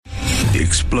The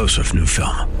explosive new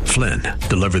film, Flynn,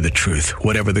 deliver the truth,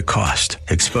 whatever the cost,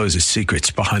 exposes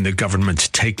secrets behind the government's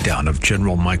takedown of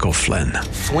General Michael Flynn.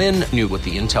 Flynn knew what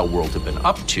the intel world had been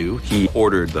up to. He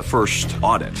ordered the first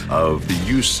audit of the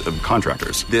use of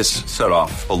contractors. This set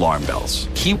off alarm bells.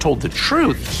 He told the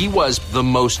truth. He was the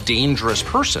most dangerous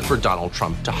person for Donald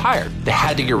Trump to hire. They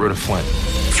had to get rid of Flynn.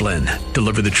 Flynn,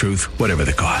 deliver the truth, whatever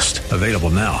the cost. Available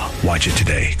now. Watch it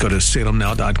today. Go to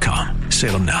salemnow.com.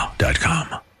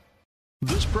 salemnow.com.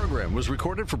 This program was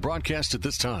recorded for broadcast at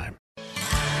this time.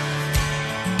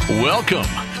 Welcome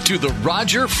to the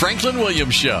Roger Franklin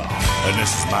Williams Show. And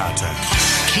this is my turn.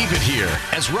 Keep it here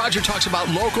as Roger talks about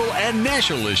local and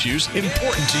national issues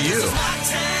important to you.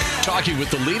 Talking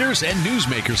with the leaders and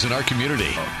newsmakers in our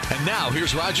community. And now,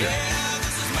 here's Roger.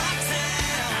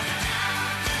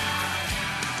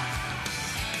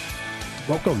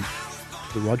 Welcome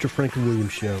to the Roger Franklin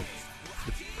Williams Show.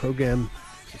 The program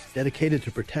is dedicated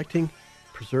to protecting,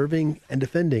 preserving, and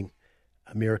defending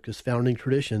America's founding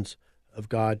traditions of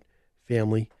God,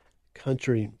 family,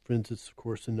 country. Friends, it's, of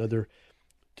course, another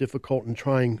difficult and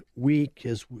trying week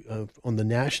as on the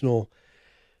national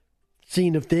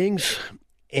scene of things.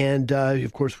 And,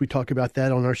 of course, we talk about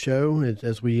that on our show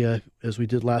as we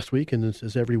did last week and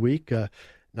as every week,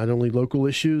 not only local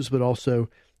issues, but also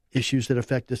issues that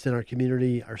affect us in our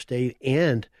community, our state,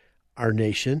 and our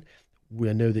nation.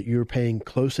 We know that you're paying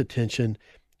close attention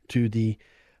to the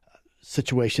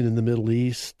situation in the Middle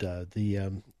East,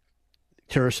 the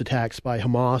terrorist attacks by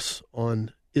Hamas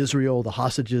on Israel, the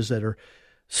hostages that are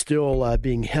still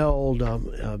being held,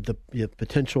 the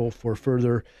potential for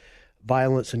further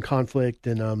violence and conflict.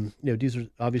 And, these are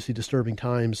obviously disturbing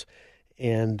times.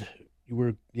 And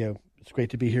it's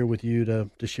great to be here with you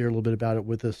to share a little bit about it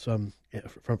with us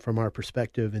from our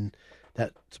perspective, and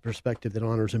that perspective that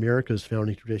honors America's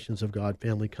founding traditions of God,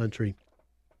 family, country,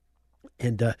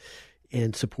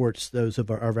 and supports those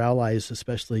of our allies,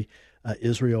 especially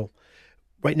Israel.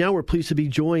 Right now, we're pleased to be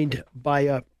joined by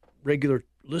a regular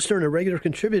listener and a regular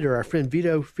contributor, our friend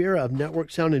Vito Fira of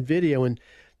Network Sound and Video. And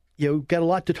got a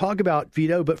lot to talk about,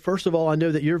 Vito. But first of all, I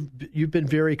know that you've been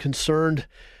very concerned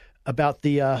about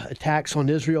the attacks on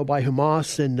Israel by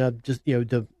Hamas and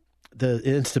the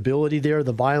instability there,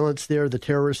 the violence there, the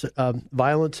terrorist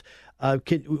violence.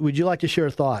 Would you like to share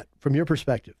a thought from your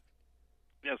perspective?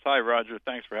 Yes. Hi, Roger.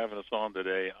 Thanks for having us on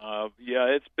today.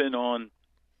 It's been on,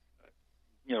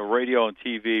 radio and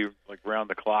TV like round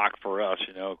the clock for us,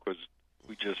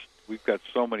 because we've got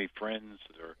so many friends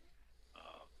that are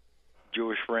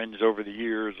Jewish friends over the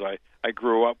years. I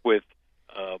grew up with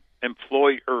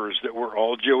employers that were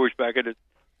all Jewish back in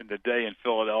the day in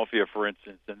Philadelphia, for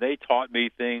instance, and they taught me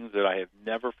things that I have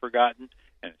never forgotten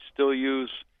and still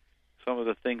use some of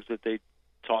the things that they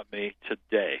taught me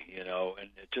today, and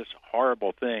it's just a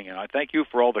horrible thing. And I thank you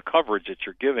for all the coverage that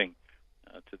you're giving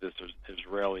to this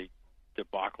Israeli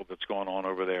debacle that's going on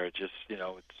over there. It just, it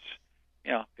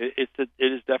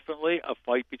is definitely a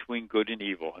fight between good and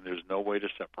evil, and there's no way to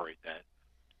separate that.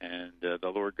 And the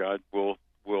Lord God will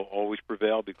always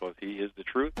prevail because He is the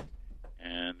truth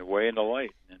and the way and the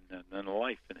light and the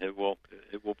life, and it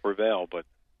will prevail. But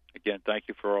again, thank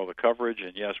you for all the coverage.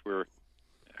 And yes, we're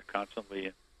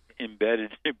constantly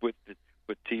embedded with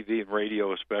TV and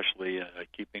radio, especially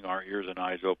keeping our ears and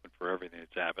eyes open for everything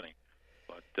that's happening.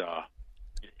 But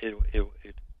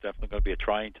it's definitely going to be a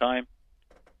trying time.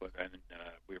 But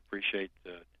we appreciate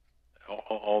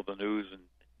all the news and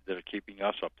that are keeping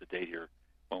us up to date here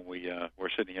when we're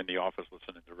sitting in the office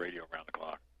listening to radio around the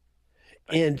clock.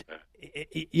 And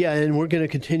we're going to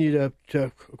continue to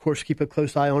of course keep a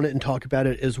close eye on it and talk about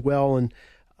it as well. And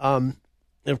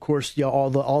of course,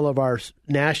 all of our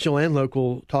national and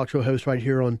local talk show hosts right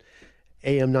here on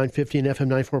AM 950 and FM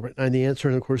 94.9 The Answer,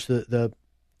 and of course the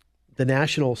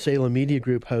national Salem Media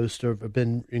Group hosts have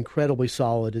been incredibly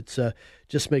solid. It's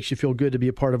just makes you feel good to be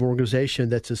a part of an organization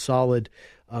that's as solid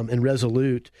and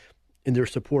resolute in their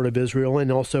support of Israel,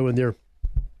 and also in their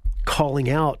calling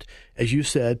out, as you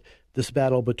said, this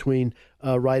battle between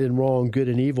right and wrong, good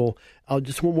and evil.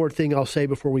 Just one more thing I'll say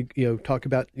before we talk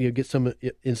about get some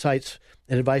insights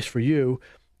and advice for you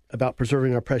about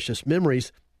preserving our precious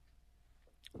memories.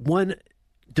 One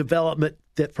development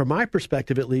that, from my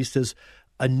perspective at least, is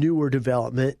a newer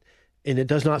development, and it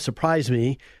does not surprise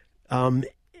me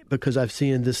because I've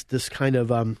seen this kind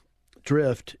of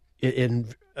drift in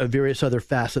various other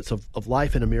facets of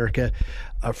life in America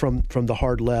from the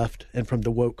hard left and from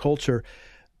the woke culture.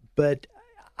 But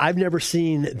I've never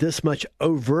seen this much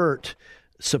overt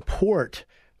support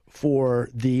for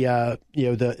the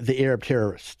Arab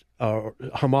terrorists.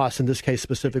 Hamas in this case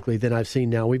specifically, than I've seen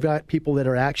now. We've got people that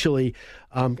are actually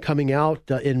coming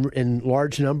out in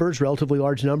large numbers, relatively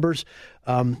large numbers,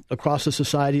 across the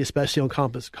society, especially on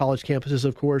college campuses,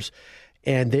 of course,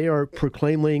 and they are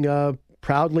proclaiming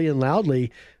proudly and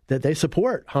loudly that they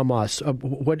support Hamas.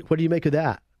 What do you make of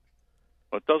that?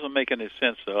 Well, it doesn't make any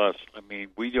sense to us. I mean,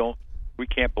 we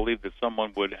can't believe that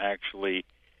someone would actually,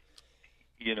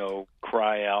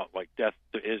 cry out like death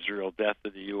to Israel, death to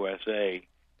the USA.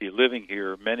 Be living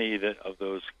here, many of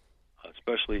those,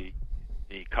 especially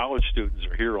the college students,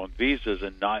 are here on visas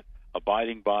and not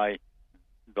abiding by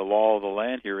the law of the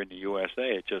land here in the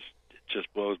USA. It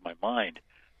just blows my mind,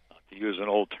 to use an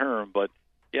old term. But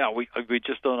yeah, we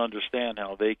just don't understand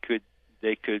how they could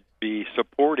be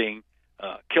supporting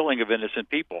killing of innocent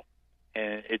people,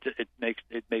 and it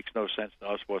makes no sense to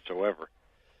us whatsoever.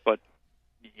 But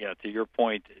yeah, to your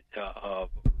point,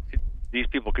 these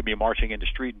people could be marching in the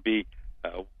street and be.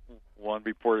 One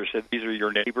reporter said, "These are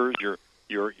your neighbors,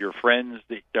 your friends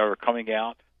that are coming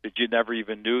out that you never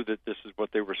even knew that this is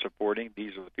what they were supporting.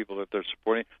 These are the people that they're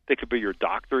supporting. They could be your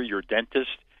doctor, your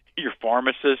dentist, your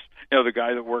pharmacist, the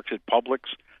guy that works at Publix.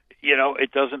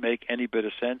 It doesn't make any bit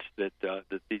of sense that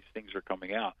these things are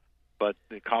coming out. But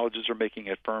the colleges are making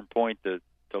a firm point to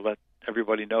let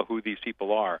everybody know who these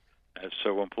people are,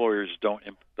 so employers don't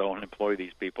employ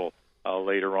these people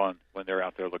later on when they're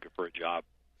out there looking for a job."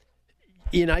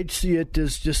 And I'd see it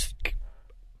as just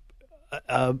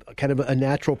kind of a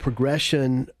natural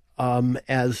progression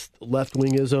as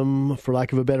left-wingism, for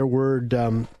lack of a better word,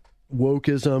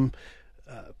 wokeism,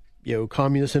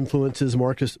 communist influences,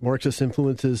 Marxist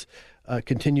influences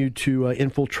continue to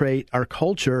infiltrate our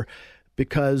culture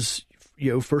because,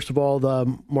 first of all,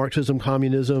 the Marxism,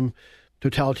 communism,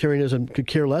 totalitarianism could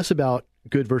care less about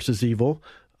good versus evil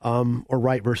or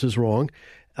right versus wrong.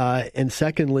 And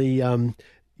secondly, from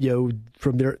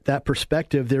that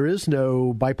perspective, there is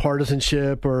no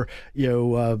bipartisanship or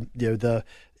the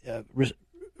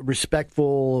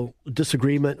respectful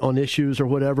disagreement on issues or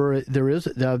whatever. There is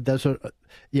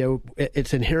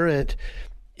it's inherent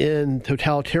in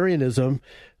totalitarianism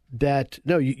that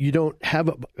you don't have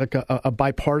a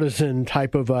bipartisan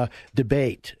type of a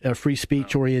debate, a free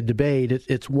speech oriented debate.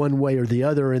 It's one way or the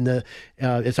other, and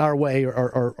it's our way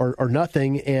or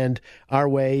nothing, and our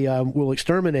way will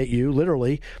exterminate you,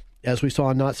 literally, as we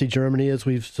saw in Nazi Germany, as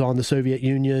we saw in the Soviet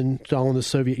Union, Mao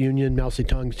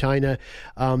Zedong, China.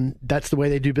 That's the way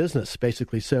they do business,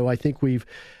 basically. So I think we've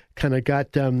kind of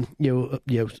got a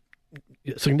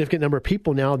significant number of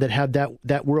people now that have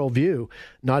that worldview,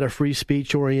 not a free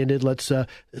speech oriented, let's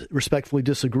respectfully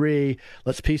disagree,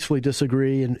 let's peacefully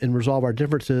disagree and resolve our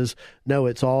differences. No,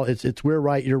 it's we're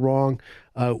right, you're wrong,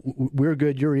 we're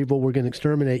good, you're evil, we're going to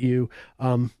exterminate you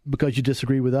because you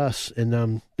disagree with us.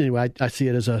 And anyway, I see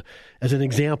it as an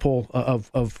example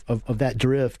of that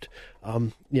drift,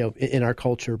 in our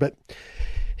culture. But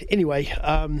anyway,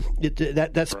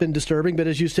 that's been disturbing. But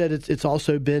as you said, it's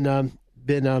also been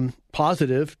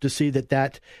positive to see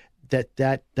that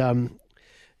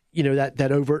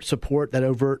overt support, that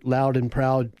overt loud and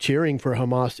proud cheering for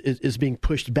Hamas is being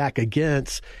pushed back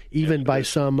against, even by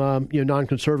some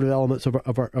non-conservative elements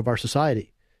of our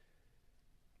society.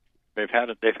 They've had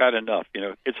enough.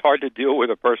 It's hard to deal with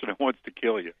a person who wants to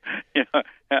kill you. How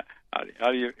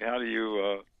do you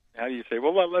say,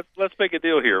 well, let's make a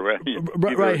deal here?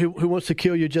 Right. Who wants to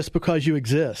kill you just because you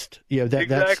exist?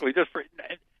 Exactly.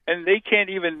 And they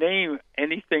can't even name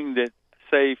anything that,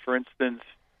 say, for instance,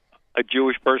 a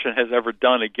Jewish person has ever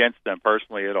done against them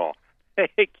personally at all.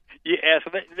 You ask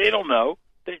them, they don't know.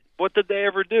 What did they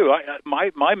ever do?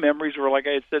 My memories were, like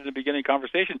I had said in the beginning of the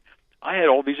conversation, I had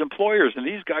all these employers, and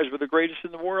these guys were the greatest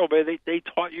in the world. They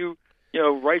taught you,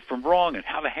 right from wrong and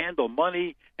how to handle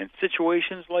money and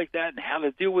situations like that and how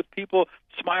to deal with people,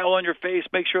 smile on your face,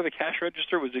 make sure the cash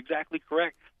register was exactly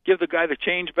correct, give the guy the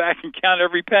change back and count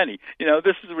every penny.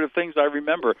 This is the things I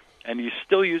remember, and you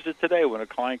still use it today when a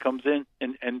client comes in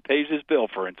and pays his bill,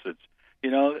 for instance.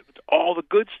 All the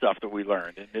good stuff that we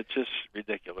learned, and it's just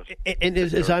ridiculous. And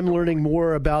as I'm learning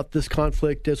more about this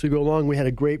conflict as we go along, we had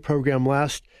a great program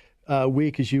last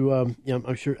week, as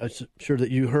I'm sure that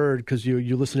you heard because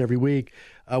you listen every week.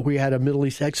 We had a Middle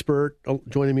East expert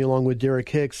joining me along with Derek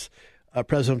Hicks,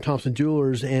 president of Thompson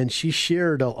Jewelers, and she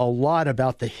shared a lot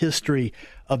about the history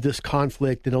of this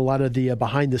conflict and a lot of the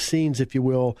behind the scenes, if you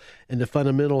will, and the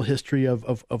fundamental history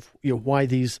of why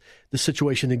the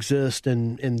situation exists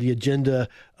and the agenda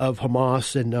of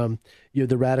Hamas and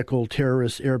the radical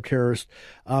terrorists, Arab terrorists.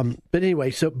 But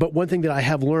anyway, but one thing that I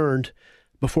have learned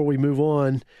before we move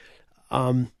on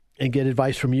and get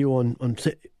advice from you on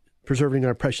preserving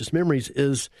our precious memories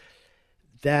is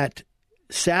that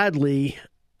sadly,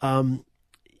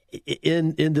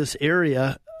 in this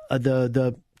area,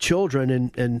 the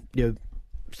children and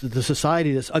the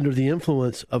society that's under the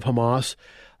influence of Hamas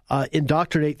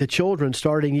indoctrinate the children,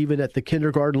 starting even at the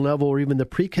kindergarten level or even the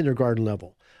pre-kindergarten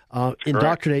level,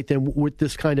 indoctrinate them with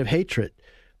this kind of hatred.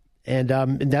 And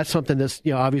that's something that's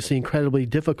obviously incredibly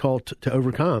difficult to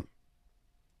overcome.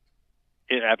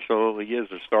 It absolutely is.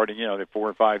 They're starting, they're 4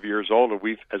 or 5 years old.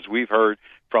 As we've heard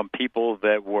from people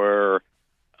that were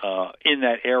in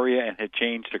that area and had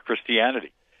changed to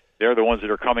Christianity. They're the ones that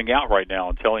are coming out right now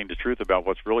and telling the truth about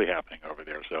what's really happening over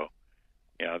there. So,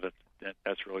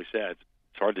 that's really sad.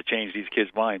 It's hard to change these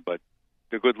kids' mind, but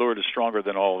the good Lord is stronger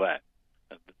than all that.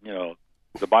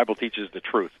 The Bible teaches the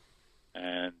truth,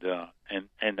 and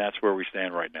that's where we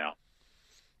stand right now.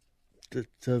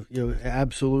 It's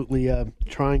absolutely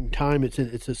trying time.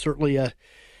 It's certainly an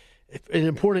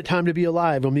important time to be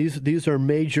alive. I mean, these are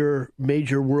major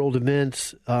world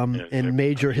events and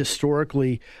major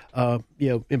historically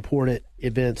important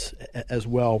events as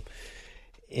well.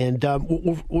 And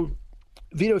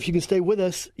Vito, if you can stay with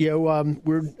us,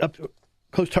 we're up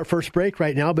close to our first break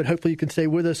right now, but hopefully you can stay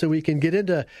with us so we can get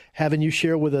into having you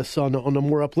share with us on a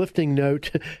more uplifting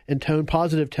note and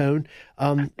positive tone,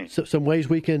 some ways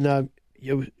we can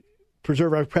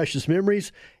preserve our precious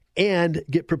memories and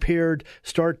get prepared,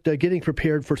 start getting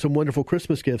prepared for some wonderful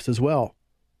Christmas gifts as well.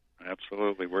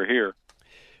 Absolutely. We're here.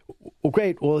 Well,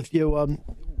 great. Well, if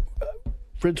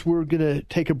friends, we're going to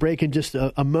take a break in just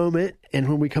a moment, and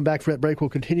when we come back for that break, we'll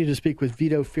continue to speak with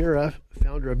Vito Fira,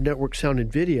 founder of Network Sound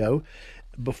and Video.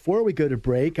 Before we go to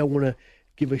break, I want to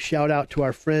give a shout-out to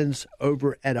our friends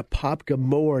over at Apopka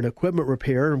Mower and Equipment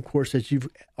Repair. And, of course, as you've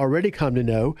already come to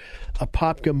know,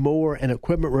 Apopka Mower and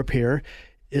Equipment Repair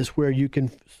is where you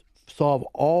can solve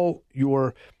all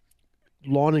your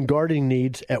lawn and gardening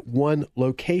needs at one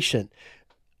location.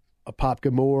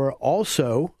 Apopka Mower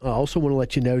also want to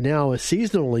let you know now,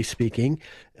 seasonally speaking,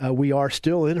 we are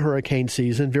still in hurricane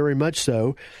season, very much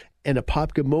so, and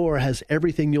Apopka Mower has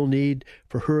everything you'll need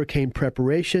for hurricane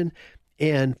preparation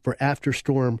and for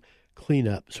after-storm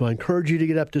cleanup. So I encourage you to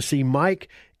get up to see Mike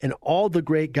and all the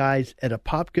great guys at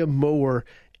Apopka Mower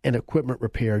and Equipment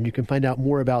Repair, and you can find out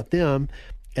more about them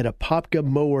at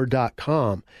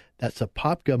apopkamower.com. That's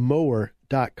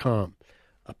apopkamower.com.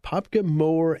 Apopka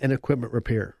Mower and Equipment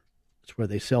Repair. It's where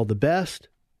they sell the best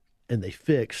and they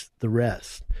fix the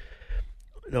rest.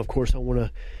 And of course, I want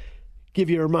to give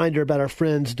you a reminder about our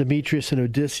friends Demetrius and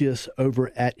Odysseus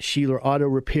over at Sheeler Auto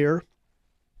Repair.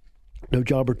 No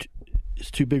job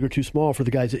is too big or too small for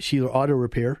the guys at Sheeler Auto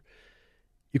Repair.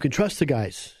 You can trust the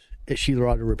guys at Sheeler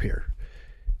Auto Repair.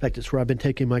 In fact, it's where I've been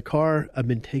taking my car. I've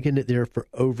been taking it there for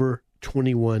over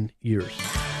 21 years.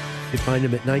 You can find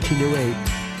them at 1908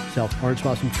 South Orange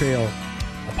Blossom Trail,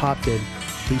 Apopka.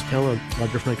 Please tell them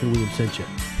Roger Franklin Williams sent you.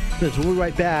 So we'll be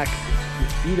right back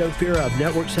with Vito Fira of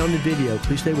Network Sound and Video.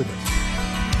 Please stay with us.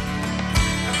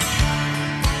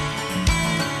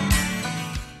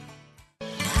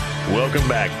 Welcome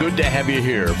back. Good to have you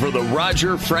here for the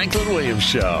Roger Franklin Williams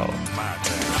Show.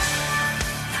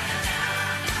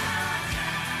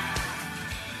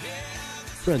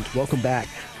 Friends, welcome back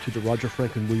to the Roger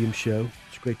Franklin Williams Show.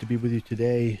 It's great to be with you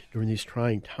today during these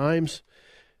trying times.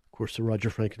 Of course, the Roger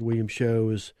Franklin Williams Show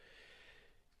is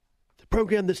the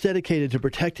program that's dedicated to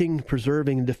protecting,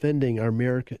 preserving, and defending our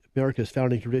America's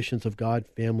founding traditions of God,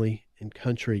 family, and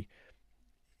country.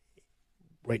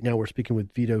 Right now, we're speaking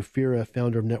with Vito Fira,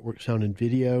 founder of Network Sound and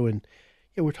Video, and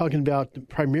we're talking about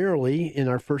primarily in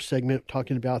our first segment,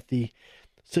 talking about the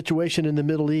situation in the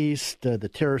Middle East, the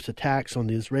terrorist attacks on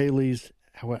the Israelis,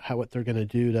 what they're going to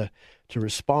do to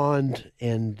respond,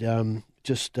 and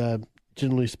just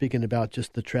generally speaking about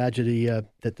just the tragedy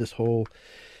that this whole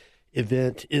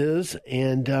event is,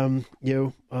 and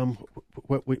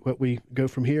what we go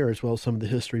from here, as well as some of the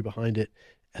history behind it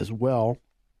as well.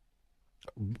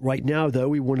 Right now, though,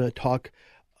 we want to talk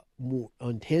more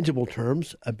on tangible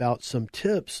terms about some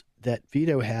tips that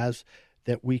Vito has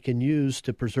that we can use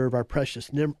to preserve our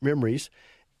precious memories.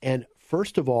 And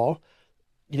first of all,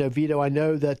 Vito, I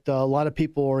know that a lot of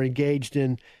people are engaged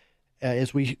in,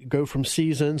 as we go from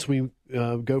seasons, we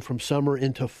go from summer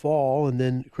into fall, and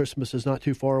then Christmas is not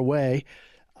too far away.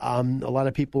 A lot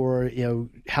of people are,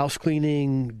 house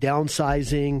cleaning,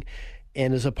 downsizing,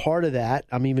 and as a part of that,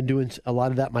 I'm even doing a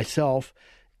lot of that myself.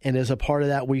 And as a part of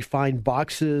that, we find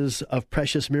boxes of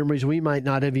precious memories we might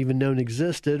not have even known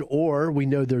existed, or we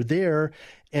know they're there,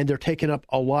 and they're taking up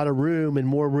a lot of room and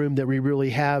more room that we really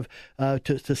have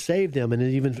to save them. And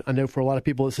even, I know for a lot of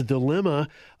people, it's a dilemma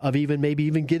of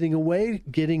maybe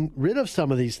getting rid of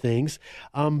some of these things.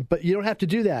 But you don't have to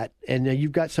do that. And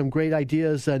you've got some great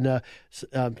ideas and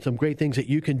some great things that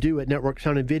you can do at Network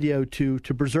Sound and Video to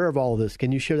preserve all of this.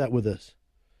 Can you share that with us?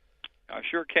 I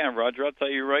sure can, Roger. I'll tell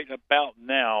you right about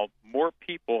now, more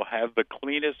people have the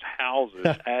cleanest houses,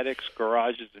 attics,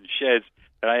 garages, and sheds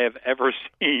that I have ever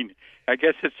seen. I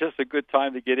guess it's just a good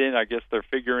time to get in. I guess they're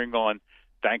figuring on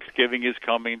Thanksgiving is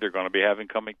coming. They're going to be having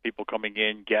people coming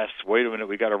in, guests. Wait a minute,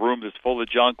 we got a room that's full of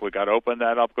junk. We got to open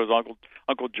that up because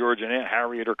Uncle George and Aunt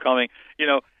Harriet are coming.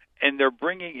 And they're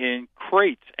bringing in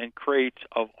crates and crates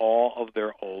of all of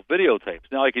their old videotapes.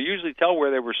 Now, I can usually tell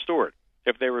where they were stored.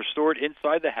 If they were stored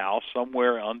inside the house,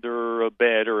 somewhere under a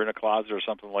bed or in a closet or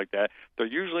something like that, they're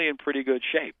usually in pretty good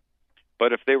shape.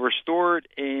 But if they were stored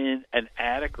in an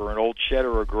attic or an old shed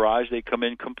or a garage, they come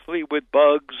in complete with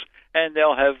bugs, and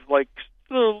they'll have like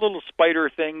little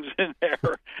spider things in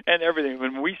there and everything.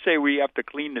 When we say we have to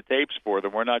clean the tapes for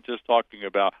them, we're not just talking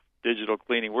about digital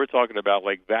cleaning. We're talking about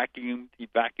like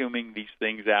vacuuming these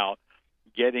things out,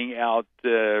 getting out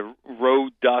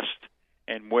road dust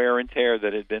and wear and tear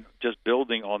that had been just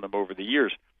building on them over the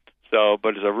years.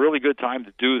 But it's a really good time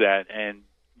to do that, and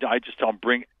I just tell them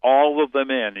bring all of them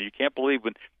in. And you can't believe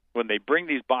when they bring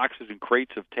these boxes and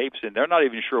crates of tapes in, they're not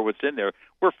even sure what's in there.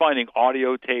 We're finding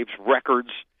audio tapes,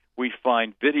 records. We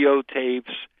find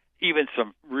videotapes, even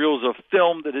some reels of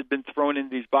film that had been thrown in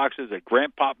these boxes that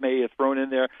Grandpa may have thrown in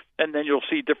there. And then you'll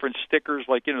see different stickers,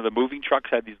 like, the moving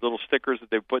trucks had these little stickers that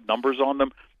they put numbers on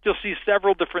them. You'll see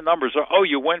several different numbers. Oh,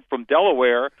 you went from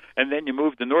Delaware, and then you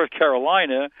moved to North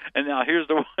Carolina, and now here's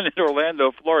the one in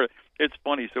Orlando, Florida. It's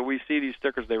funny. So we see these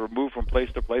stickers. They were moved from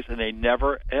place to place, and they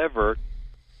never, ever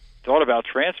thought about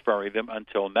transferring them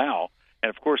until now. And,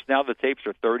 of course, now the tapes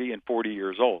are 30 and 40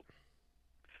 years old.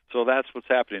 So that's what's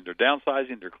happening. They're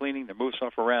downsizing, they're cleaning, they're moving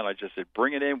stuff around. I just said,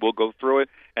 bring it in, we'll go through it,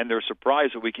 and they're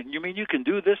surprised that we can. You mean you can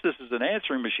do this? This is an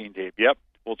answering machine tape. Yep,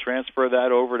 we'll transfer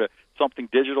that over to something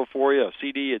digital for you, a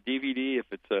CD, a DVD, if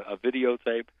it's a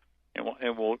videotape,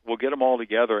 and we'll get them all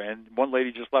together. And one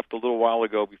lady just left a little while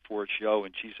ago before a show,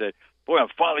 and she said, boy, I'm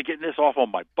finally getting this off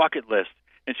on my bucket list.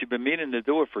 And she'd been meaning to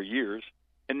do it for years,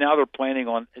 and now they're planning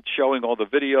on showing all the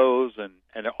videos and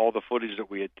all the footage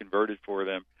that we had converted for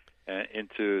them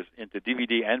into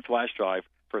DVD and flash drive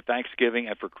for Thanksgiving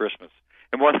and for Christmas.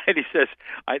 And one lady says,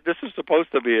 this is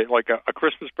supposed to be like a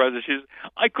Christmas present. She says,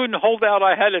 I couldn't hold out.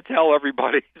 I had to tell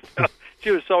everybody. So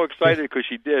she was so excited because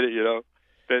she did it,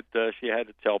 that she had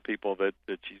to tell people that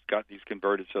she's got these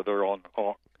converted. So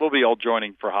we'll be all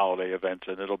joining for holiday events,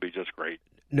 and it'll be just great.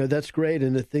 No, that's great.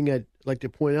 And the thing I'd like to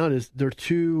point out is there are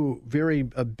two very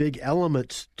big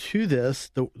elements to this,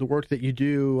 the work that you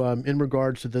do in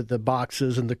regards to the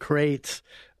boxes and the crates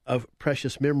of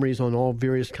precious memories on all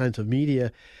various kinds of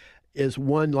media is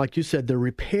one, like you said, the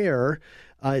repair.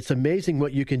 It's amazing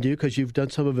what you can do because you've done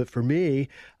some of it for me.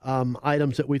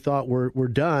 Items that we thought were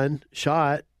done,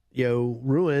 shot,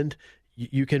 ruined,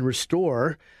 you can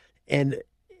restore. And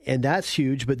that's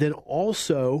huge. But then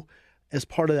also, as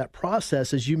part of that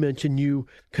process, as you mentioned, you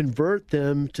convert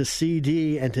them to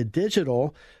CD and to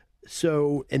digital.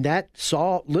 And that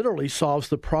literally solves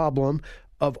the problem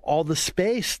of all the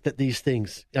space that these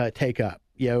things take up.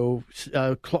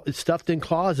 Stuffed in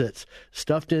closets,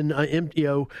 stuffed in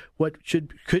what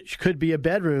could be a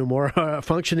bedroom or a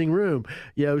functioning room.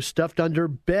 Stuffed under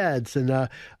beds and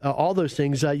all those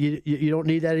things. You don't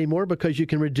need that anymore because you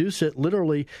can reduce it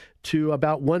literally to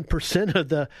about 1%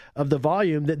 of the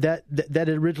volume that it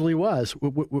originally was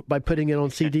by putting it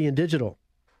on CD and digital.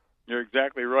 You're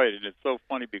exactly right, and it's so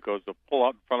funny because they'll pull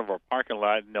out in front of our parking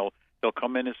lot and they'll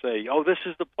come in and say, oh, this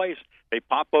is the place. They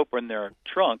pop open their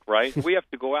trunk, right? We have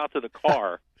to go out to the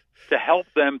car to help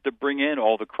them to bring in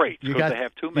all the crates because they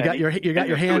have too many. You got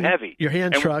your hand, too heavy. Your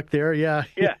hand truck there, yeah.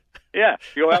 Yeah.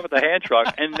 You go out with the hand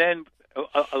truck, and then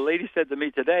a lady said to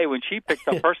me today when she picked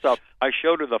up her stuff, I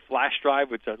showed her the flash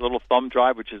drive, which is a little thumb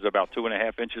drive, which is about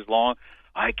 2.5 inches long.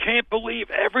 I can't believe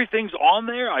everything's on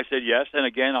there. I said yes, and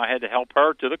again, I had to help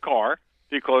her to the car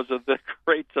because of the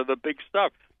crates of the big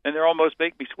stuff. And they almost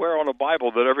make me swear on a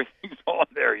Bible that everything's on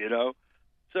there,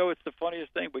 So it's the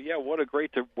funniest thing. But, yeah, what a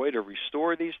great way to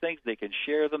restore these things. They can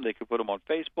share them. They can put them on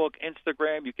Facebook,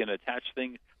 Instagram. You can attach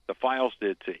the files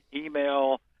to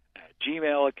email,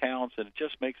 Gmail accounts, and it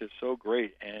just makes it so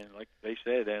great. And like they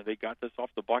said, they got this off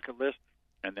the bucket list,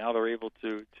 and now they're able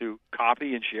to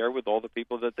copy and share with all the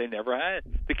people that they never had.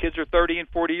 The kids are 30 and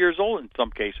 40 years old in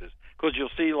some cases because you'll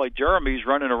see like Jeremy's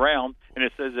running around, and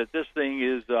it says that this thing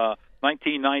is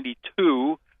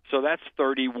 1992, so that's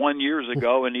 31 years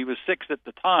ago, and he was 6 at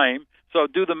the time. So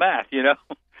do the math,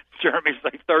 Jeremy's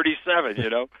like 37,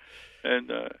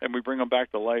 and we bring them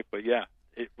back to life. But yeah,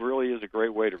 it really is a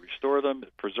great way to restore them,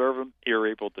 preserve them. You're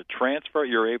able to transfer.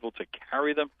 You're able to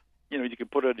carry them. You can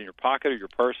put it in your pocket or your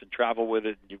purse and travel with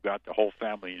it, and you've got the whole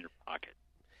family in your pocket.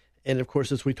 And of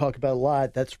course, as we talk about a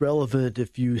lot, that's relevant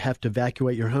if you have to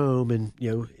evacuate your home,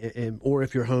 or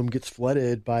if your home gets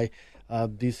flooded by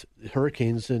these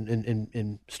hurricanes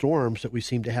and storms that we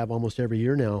seem to have almost every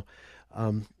year now.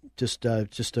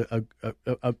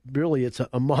 Really, it's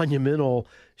a monumental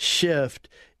shift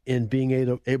in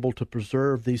being able to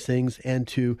preserve these things and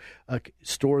to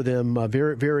store them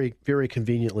very, very, very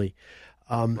conveniently.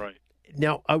 Right.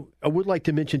 Now, I would like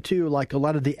to mention, too, like a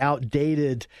lot of the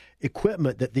outdated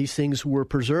equipment that these things were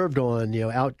preserved on,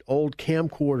 old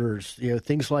camcorders,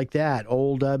 things like that,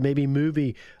 old maybe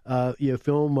movie,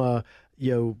 film,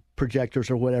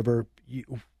 projectors or whatever.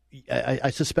 I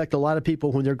suspect a lot of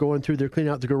people, when they're going through, they're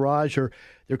cleaning out the garage or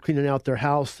they're cleaning out their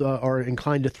house, are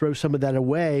inclined to throw some of that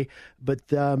away, but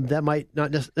that might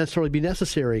not necessarily be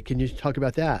necessary. Can you talk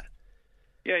about that?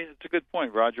 Yeah, it's a good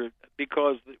point, Roger,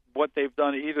 because what they've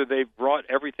done, either they've brought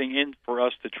everything in for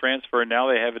us to transfer, and now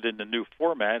they have it in the new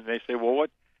format, and they say, well,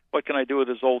 what can I do with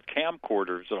this old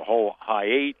camcorder? Is it a whole high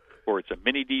 8, or it's a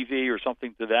mini DV, or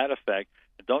something to that effect?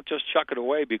 And don't just chuck it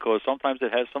away, because sometimes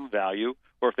it has some value,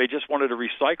 or if they just wanted to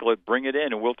recycle it, bring it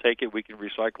in, and we'll take it. We can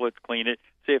recycle it, clean it,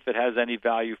 see if it has any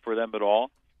value for them at all.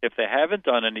 If they haven't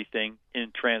done anything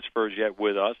in transfers yet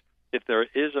with us, if there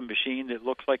is a machine that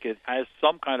looks like it has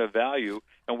some kind of value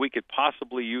and we could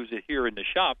possibly use it here in the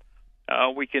shop,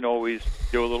 we can always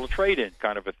do a little trade-in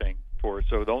kind of a thing for it.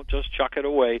 So don't just chuck it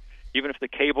away. Even if the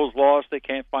cable's lost, they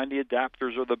can't find the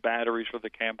adapters or the batteries for the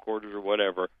camcorders or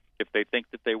whatever. If they think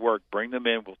that they work, bring them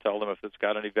in. We'll tell them if it's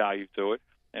got any value to it,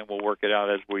 and we'll work it out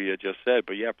as we just said.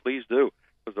 But, yeah, please do.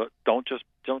 Don't just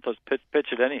pitch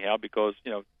it anyhow because,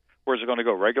 where's it going to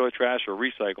go, regular trash or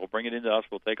recycle? Bring it into us.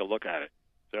 We'll take a look at it.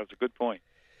 So that's a good point.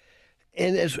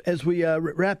 And as we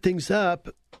wrap things up,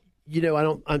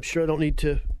 I'm sure I don't need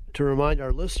to remind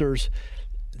our listeners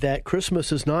that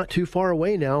Christmas is not too far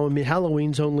away now. I mean,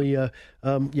 Halloween's only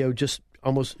just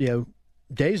almost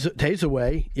days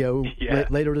away.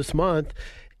 Later this month,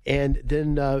 and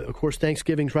then of course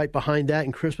Thanksgiving's right behind that,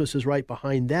 and Christmas is right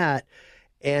behind that.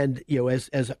 And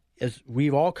as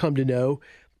we've all come to know,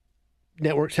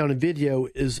 Network Sound and Video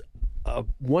is a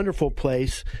wonderful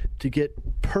place to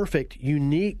get perfect,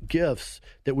 unique gifts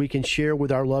that we can share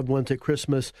with our loved ones at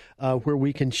Christmas, where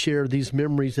we can share these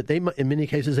memories that in many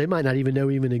cases, they might not even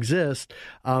know even exist.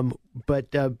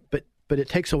 But it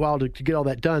takes a while to get all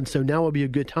that done. So now will be a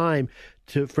good time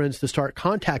for instance, to start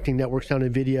contacting Network Sound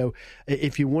and Video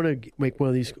if you want to make one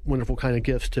of these wonderful kind of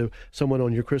gifts to someone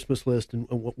on your Christmas list and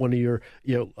one of your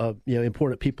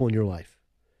important people in your life.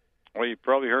 Well, you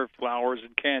probably heard flowers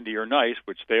and candy are nice,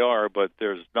 which they are, but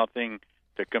there's nothing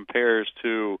that compares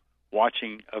to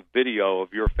watching a video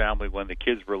of your family when the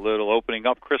kids were little, opening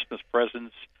up Christmas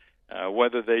presents,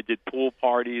 whether they did pool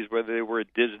parties, whether they were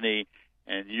at Disney,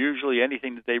 and usually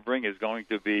anything that they bring is going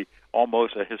to be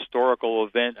almost a historical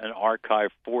event, an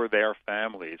archive for their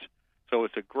families. So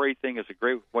it's a great thing. It's a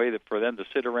great way for them to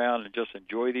sit around and just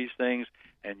enjoy these things.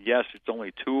 And, yes, it's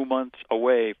only 2 months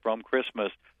away from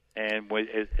Christmas. And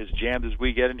as jammed as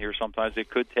we get in here, sometimes it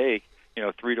could take,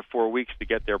 3 to 4 weeks to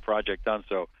get their project done.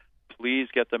 So please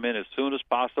get them in as soon as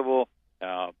possible.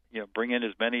 Bring in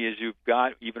as many as you've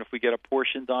got. Even if we get a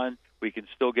portion done, we can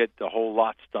still get the whole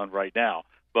lots done right now.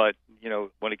 But,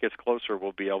 when it gets closer,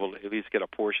 we'll be able to at least get a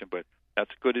portion. But that's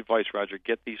good advice, Roger.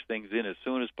 Get these things in as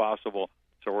soon as possible.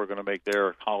 So we're going to make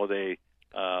their holiday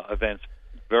events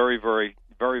very, very,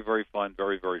 very, very fun,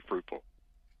 very, very fruitful.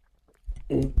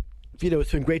 Vito,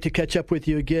 it's been great to catch up with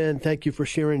you again. Thank you for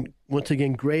sharing, once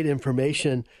again, great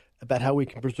information about how we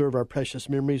can preserve our precious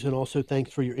memories, and also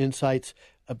thanks for your insights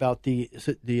about the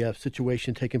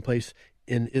situation taking place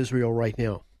in Israel right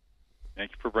now.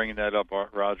 Thank you for bringing that up,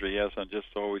 Roger. Yes, I'd just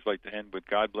always like to end with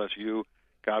God bless you,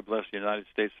 God bless the United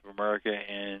States of America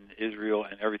and Israel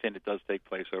and everything that does take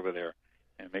place over there,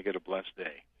 and make it a blessed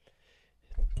day.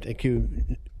 Thank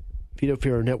you, Vito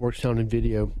Ferro, Network Sound and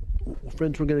Video. Well,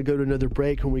 friends, we're going to go to another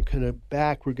break. When we come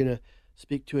back, we're going to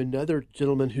speak to another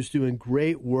gentleman who's doing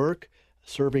great work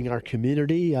serving our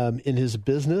community in his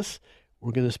business.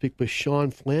 We're going to speak with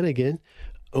Sean Flanagan,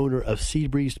 owner of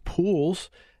Seabreeze Pools.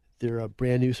 They're a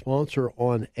brand new sponsor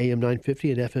on AM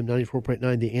 950 and FM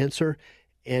 94.9, The Answer.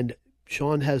 And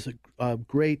Sean has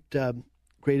great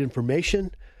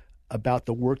information about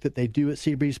the work that they do at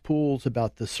Seabreeze Pools,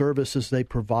 about the services they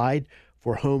provide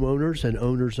for homeowners and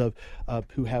owners of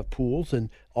who have pools, and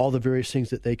all the various things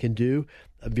that they can do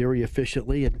very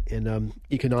efficiently and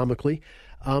economically.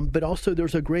 But also,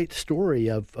 there's a great story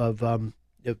of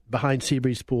behind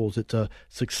Seabreeze Pools. It's a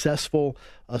successful,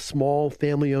 small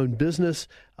family-owned business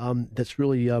that's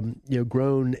really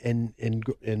grown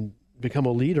and become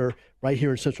a leader right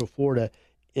here in Central Florida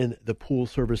in the pool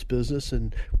service business.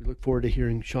 And we look forward to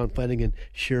hearing Sean Flanagan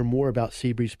share more about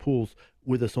Seabreeze Pools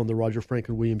with us on the Roger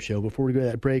Franklin Williams Show. Before we go to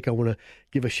that break, I want to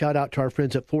give a shout out to our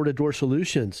friends at Florida Door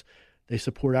Solutions. They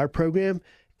support our program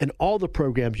and all the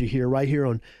programs you hear right here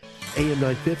on AM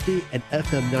 950 and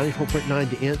FM 94.9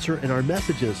 The Answer, and our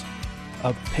messages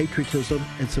of patriotism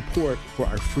and support for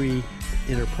our free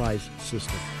enterprise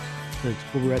system. Thanks.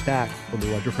 We'll be right back on the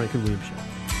Roger Franklin Williams Show.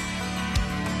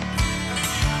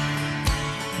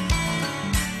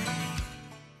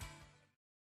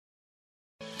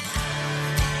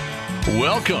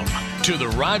 Welcome to the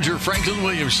Roger Franklin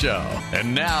Williams Show.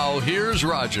 And now, here's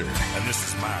Roger. And this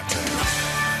is my turn.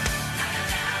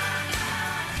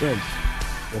 Friends,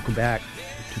 welcome back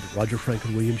to the Roger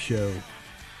Franklin Williams Show.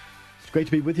 It's great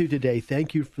to be with you today.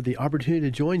 Thank you for the opportunity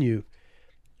to join you.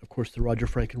 Of course, the Roger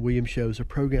Franklin Williams Show is a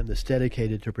program that's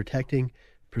dedicated to protecting,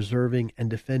 preserving, and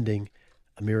defending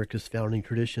America's founding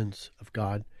traditions of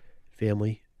God,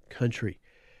 family, country.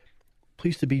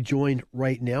 Pleased to be joined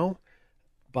right now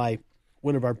by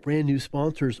one of our brand new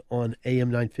sponsors on AM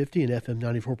 950 and FM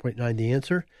 94.9 The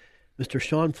Answer, Mr.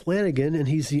 Sean Flanagan, and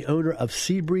he's the owner of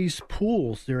Seabreeze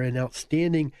Pools. They're an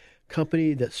outstanding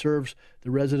company that serves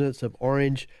the residents of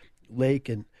Orange, Lake,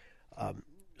 and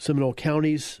Seminole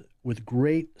counties with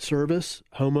great service,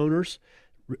 homeowners,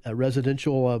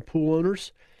 residential pool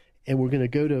owners. And we're going to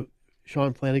go to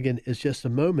Sean Flanagan in just a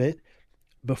moment.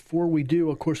 Before we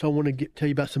do, of course, I want to tell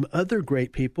you about some other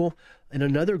great people and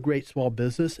another great small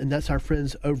business, and that's our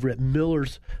friends over at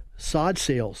Miller's Sod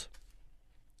Sales.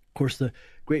 Of course, the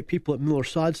great people at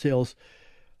Miller's Sod Sales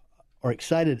are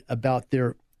excited about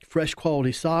their fresh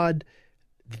quality sod,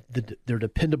 their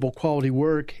dependable quality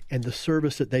work, and the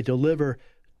service that they deliver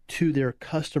to their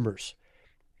customers.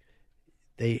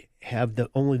 They have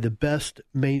only the best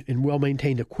and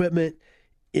well-maintained equipment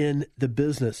in the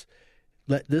business.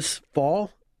 This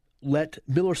fall, let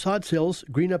Miller Sod Sales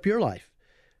green up your life.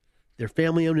 They're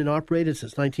family-owned and operated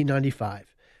since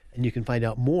 1995. And you can find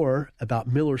out more about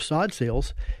Miller Sod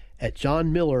Sales at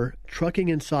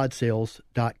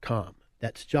johnmillertruckingandsodSales.com.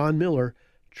 That's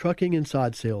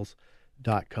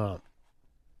johnmillertruckingandsodSales.com.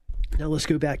 Now let's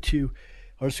go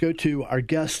to our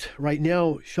guest right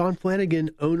now, Sean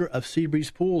Flanagan, owner of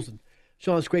Seabreeze Pools. And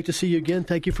Sean, it's great to see you again.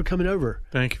 Thank you for coming over.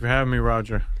 Thank you for having me,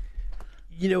 Roger.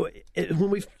 You know, when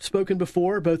we've spoken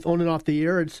before, both on and off the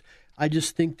air, I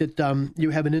just think that you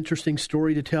have an interesting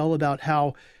story to tell about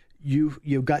how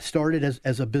you got started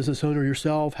as a business owner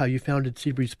yourself, how you founded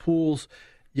Seabreeze Pools.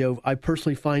 I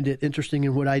personally find it interesting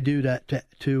in what I do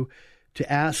to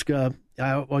ask. I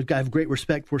have great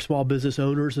respect for small business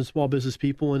owners and small business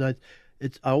people, and I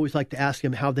always like to ask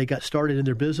them how they got started in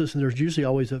their business. And there's usually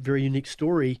always a very unique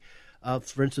story.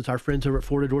 For instance, our friends over at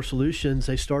Florida Door Solutions,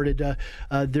 they started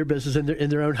their business in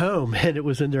their own home, and it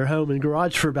was in their home and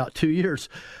garage for about 2 years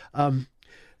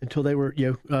until they were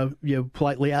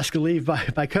politely asked to leave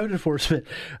by code enforcement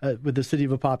with the city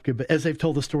of Apopka. But as they've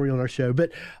told the story on our show, but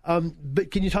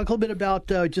can you talk a little bit about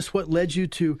just what led you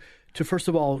to first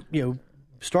of all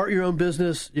start your own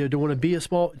business, to want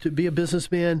to be a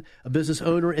businessman, a business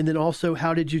owner, and then also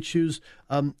how did you choose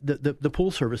the pool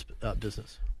service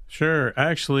business? Sure.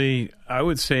 Actually, I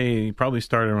would say probably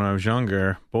started when I was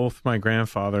younger. Both my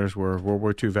grandfathers were World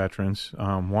War II veterans.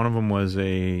 One of them was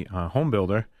a home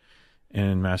builder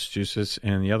in Massachusetts,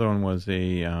 and the other one was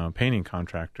a painting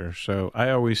contractor. So I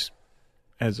always,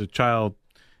 as a child,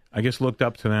 I guess looked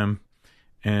up to them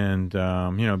and,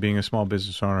 being a small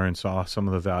business owner and saw some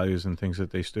of the values and things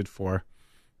that they stood for.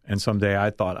 And someday I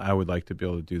thought I would like to be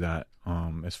able to do that.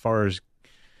 As far as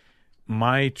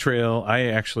my trail, I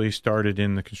actually started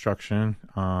in the construction.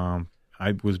 I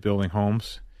was building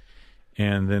homes,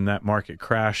 and then that market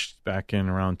crashed back in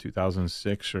around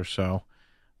 2006 or so.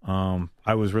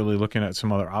 I was really looking at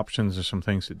some other options or some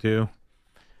things to do.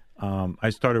 I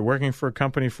started working for a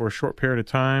company for a short period of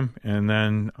time, and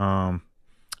then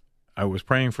I was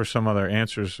praying for some other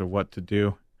answers of what to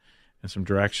do and some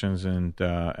directions. And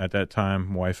at that time,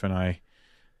 my wife and I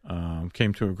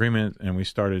came to agreement, and we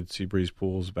started Seabreeze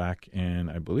Pools back in,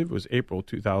 I believe it was April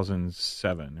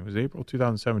 2007. It was April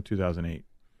 2007, 2008.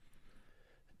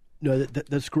 No,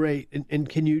 that's great. And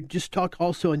can you just talk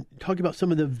about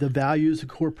some of the values and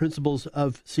core principles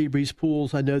of Seabreeze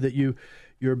Pools? I know that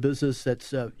you're a business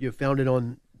that's you're founded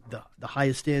on the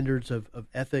highest standards of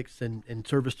ethics and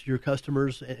service to your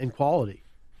customers and quality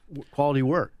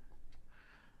work.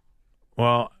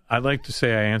 Well, I'd like to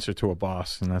say I answer to a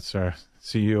boss, and that's our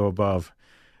CEO above.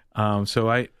 So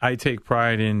I take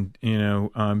pride in,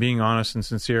 being honest and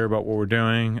sincere about what we're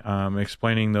doing,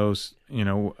 explaining those,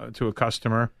 to a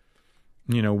customer,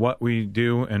 what we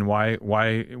do and why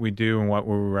we do and what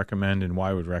we recommend and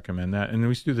why we'd recommend that. And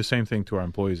we do the same thing to our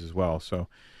employees as well. So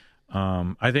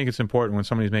I think it's important when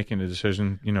somebody's making a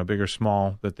decision, big or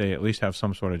small, that they at least have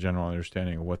some sort of general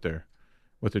understanding of what they're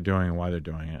doing and why they're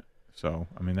doing it. So,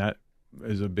 that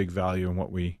is a big value in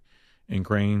what we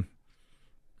ingrain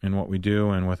in what we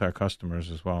do and with our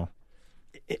customers as well.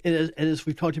 And as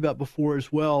we've talked about before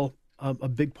as well, a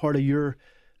big part of your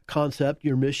concept,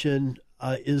 your mission,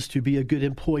 is to be a good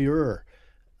employer.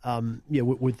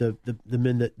 With the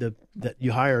men that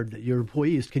you hired, your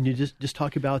employees. Can you just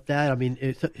talk about that?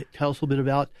 Tell us a little bit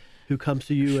about who comes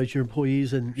to you as your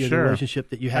employees and the relationship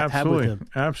that you have with them.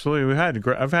 Absolutely.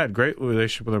 I've had great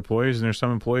relationship with employees, and there's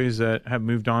some employees that have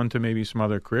moved on to maybe some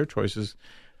other career choices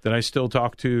that I still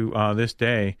talk to this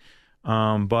day.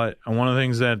 But one of the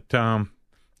things that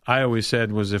I always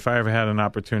said was if I ever had an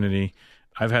opportunity,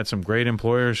 I've had some great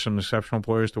employers, some exceptional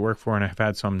employers to work for, and I've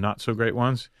had some not so great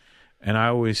ones. And I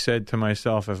always said to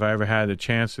myself, if I ever had the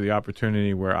chance or the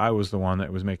opportunity where I was the one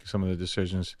that was making some of the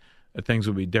decisions, that things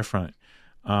would be different.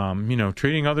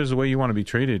 Treating others the way you want to be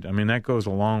treated. That goes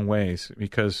a long ways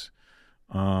because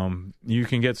you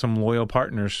can get some loyal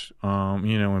partners,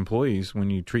 employees, when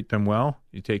you treat them well,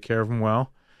 you take care of them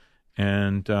well,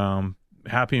 and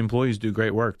happy employees do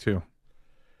great work too.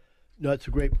 No, that's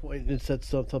a great point. It's that's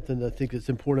something that I think that's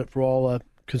important for all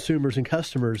consumers and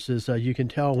customers. Is you can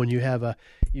tell when you have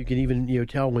you can even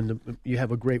tell when you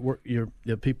have a great work,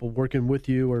 people working with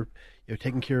you or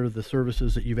taking care of the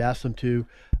services that you've asked them to,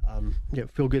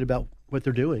 feel good about what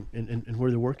they're doing and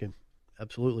where they're working.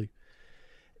 Absolutely.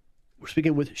 We're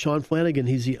speaking with Sean Flanagan.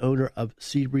 He's the owner of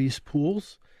Seabreeze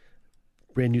Pools,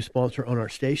 brand new sponsor on our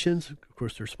stations. Of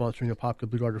course, they're sponsoring Apopka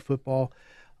Blue Darter football.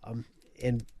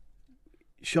 And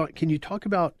Sean, can you talk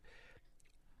about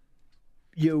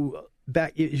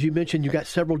back as you mentioned, you got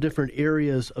several different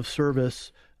areas of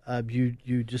service.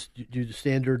 You just do the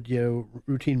standard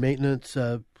routine maintenance,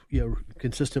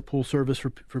 consistent pool service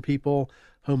for people,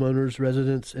 homeowners,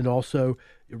 residents, and also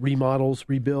remodels,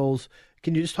 rebuilds.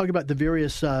 Can you just talk about the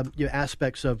various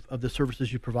aspects of the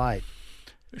services you provide?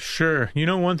 Sure.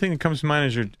 One thing that comes to mind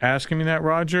as you're asking me that,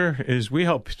 Roger, is we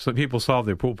help people solve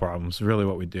their pool problems, really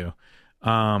what we do.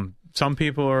 Some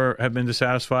people have been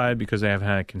dissatisfied because they haven't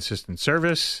had consistent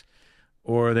service,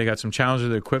 or they got some challenges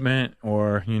with the equipment,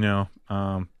 or,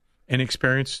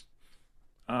 inexperienced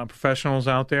professionals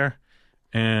out there.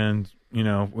 And,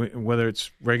 whether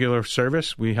it's regular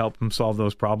service, we help them solve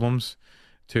those problems,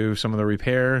 to some of the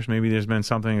repairs. Maybe there's been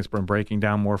something that's been breaking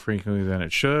down more frequently than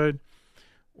it should,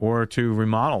 or to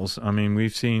remodels.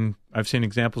 I've seen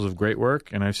examples of great work,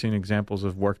 and I've seen examples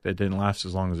of work that didn't last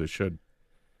as long as it should.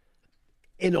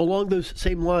 And along those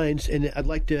same lines, and I'd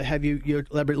like to have you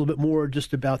elaborate a little bit more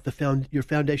just about your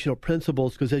foundational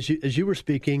principles, because as you were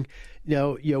speaking,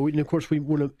 and of course we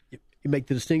want to make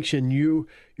the distinction. You're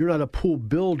not a pool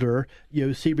builder.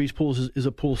 Seabreeze Pools is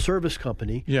a pool service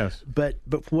company. Yes. But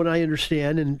from what I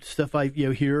understand and stuff I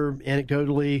hear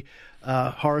anecdotally,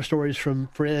 horror stories from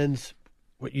friends,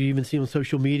 what you even see on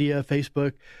social media,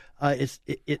 Facebook,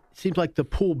 it seems like the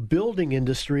pool building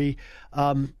industry.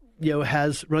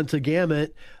 Runs a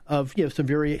gamut of some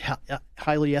very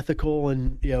highly ethical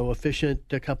and efficient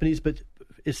companies, but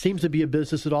it seems to be a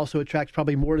business that also attracts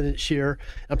probably more than its share.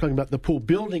 I'm talking about the pool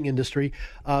building industry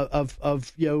of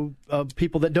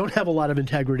people that don't have a lot of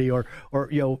integrity or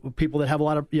people that have a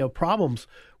lot of problems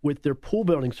with their pool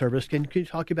building service. Can you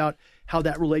talk about how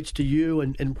that relates to you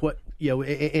and what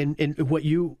and what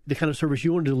the kind of service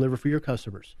you want to deliver for your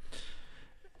customers?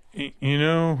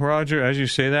 Roger, as you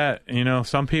say that,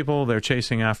 some people, they're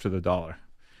chasing after the dollar.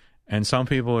 And some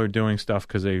people are doing stuff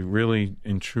because they really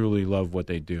and truly love what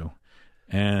they do.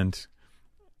 And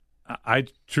I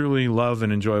truly love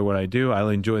and enjoy what I do.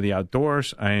 I enjoy the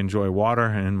outdoors. I enjoy water.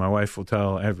 And my wife will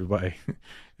tell everybody,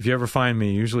 if you ever find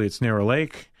me, usually it's near a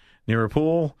lake, near a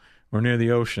pool, or near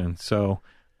the ocean. So,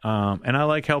 and I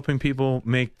like helping people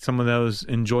make some of those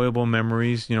enjoyable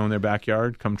memories, in their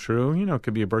backyard come true. It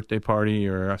could be a birthday party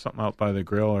or something out by the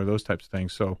grill or those types of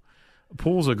things. So a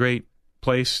pool's a great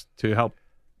place to help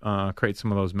create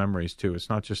some of those memories too. It's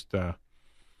not just a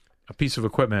piece of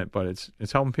equipment, but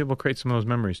it's helping people create some of those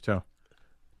memories too.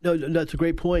 No, that's a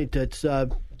great point. That's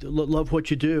love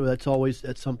what you do. That's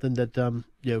something that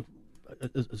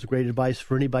is great advice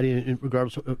for anybody,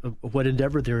 regardless of what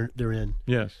endeavor they're in.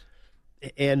 Yes.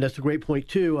 And that's a great point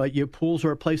too. Your pools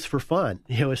are a place for fun.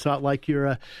 It's not like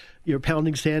you're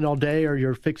pounding sand all day or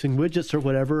you're fixing widgets or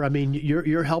whatever. I mean,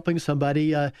 you're helping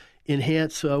somebody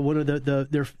enhance one of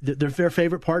their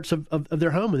favorite parts of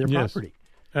their home and their property.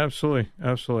 Absolutely.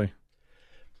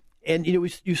 And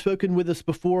you've spoken with us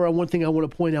before. One thing I want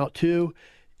to point out too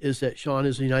is that Sean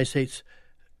is a United States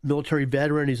military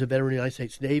veteran. He's a veteran of the United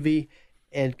States Navy.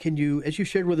 And can you, as you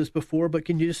shared with us before, but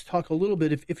can you just talk a little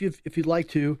bit, if you'd like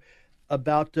to,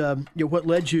 about what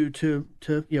led you to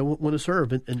want to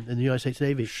serve in the United States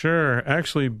Navy? Sure.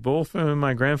 Actually, both of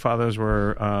my grandfathers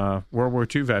were World War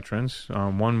II veterans.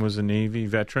 One was a Navy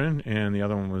veteran, and the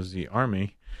other one was the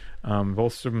Army.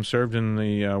 Both of them served in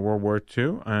the World War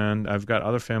II, and I've got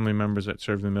other family members that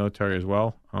served in the military as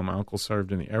well. My uncle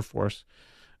served in the Air Force.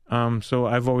 So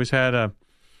I've always had a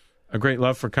great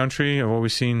love for country. I've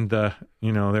always seen they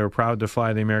were proud to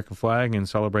fly the American flag and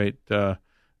celebrate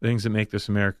things that make this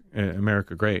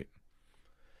America great.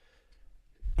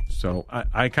 So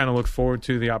I kind of looked forward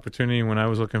to the opportunity when I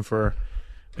was looking for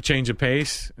a change of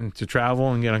pace and to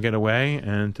travel and get away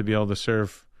and to be able to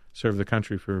serve the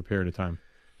country for a period of time.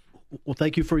 Well,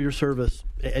 thank you for your service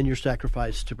and your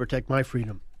sacrifice to protect my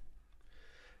freedom.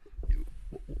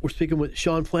 We're speaking with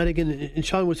Sean Flanagan. And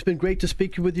Sean, it's been great to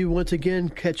speak with you once again,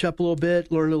 catch up a little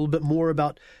bit, learn a little bit more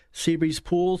about Seabreeze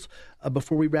Pools.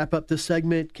 Before we wrap up this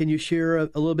segment, can you share a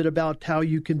little bit about how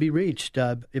you can be reached,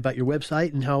 about your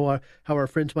website and how our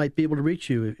friends might be able to reach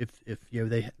you if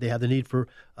they have the need for,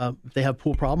 if they have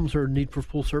pool problems or need for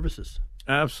pool services?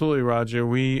 Absolutely, Roger.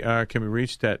 We can be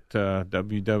reached at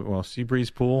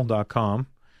seabreezepool.com,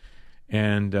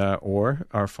 and or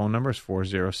our phone number is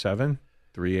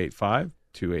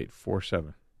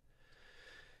 407-385-2847.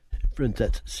 Friends,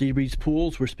 that's Seabreeze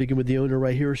Pools. We're speaking with the owner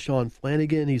right here, Sean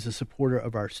Flanagan. He's a supporter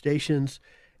of our stations,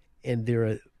 and they're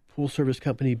a pool service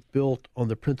company built on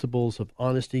the principles of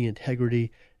honesty,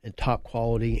 integrity, and top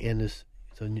quality. And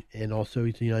also,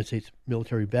 he's a United States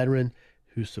military veteran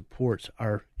who supports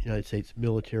our United States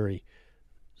military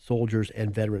soldiers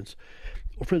and veterans.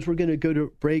 Well, friends, we're going to go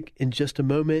to break in just a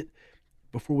moment.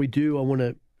 Before we do, I want to,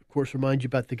 of course, remind you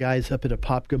about the guys up at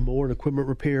Apopka Mower and Equipment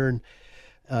Repair, and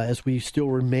as we still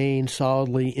remain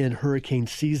solidly in hurricane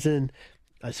season,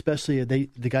 especially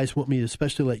the guys want me to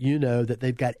especially let you know that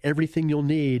they've got everything you'll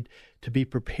need to be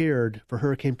prepared for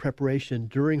hurricane preparation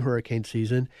during hurricane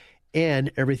season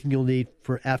and everything you'll need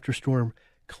for after-storm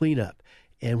cleanup.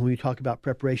 And when we talk about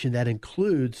preparation, that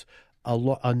includes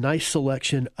a nice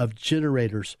selection of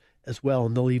generators as well,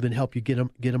 and they'll even help you get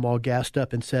them all gassed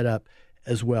up and set up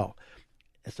as well.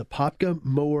 It's Apopka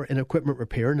Mower and Equipment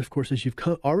Repair, and of course, as you've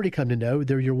already come to know,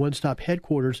 they're your one-stop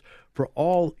headquarters for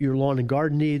all your lawn and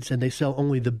garden needs, and they sell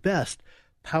only the best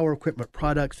power equipment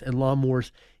products and lawnmowers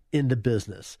in the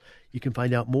business. You can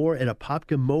find out more at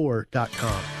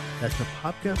apopkamower.com. That's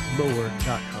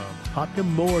apopkamower.com. Apopka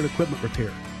Mower and Equipment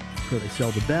Repair. Where they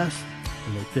sell the best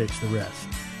and they fix the rest.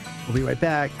 We'll be right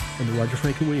back on the Roger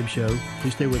Franklin Williams Show.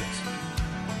 Please stay with us.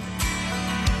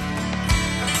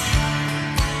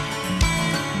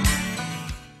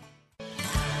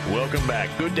 Welcome back.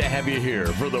 Good to have you here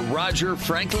for the Roger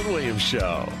Franklin Williams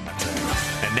Show.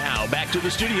 And now back to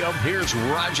the studio. Here's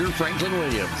Roger Franklin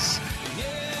Williams.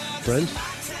 Friends,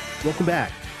 welcome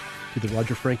back to the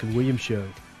Roger Franklin Williams Show,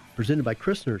 presented by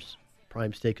Christner's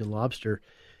Prime Steak and Lobster.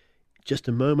 Just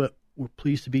a moment, we're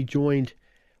pleased to be joined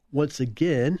once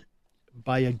again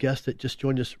by a guest that just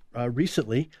joined us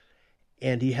recently,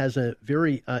 and he has a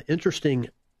very interesting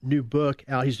new book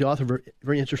out. He's the author of a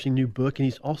very interesting new book, and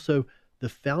he's also the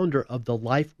founder of the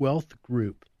Life Wealth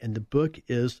Group, and the book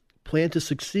is Plan to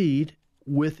Succeed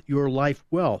with Your Life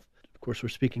Wealth. Of course, we're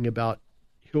speaking about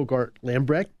Hilgard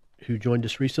Lambrecht, who joined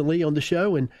us recently on the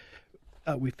show, and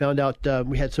we found out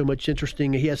he had so much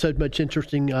interesting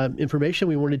information.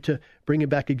 We wanted to bring him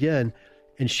back again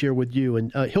and share with you.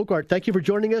 And Hilgard, thank you for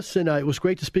joining us, and it was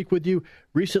great to speak with you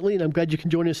recently, and I'm glad you can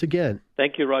join us again.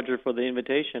 Thank you, Roger, for the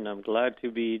invitation. I'm glad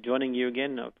to be joining you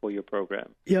again for your program.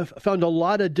 Yeah, I found a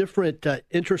lot of different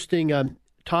interesting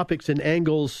topics and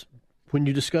angles when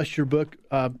you discussed your book,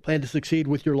 Plan to Succeed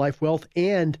with Your Life Wealth,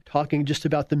 and talking just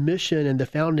about the mission and the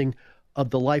founding of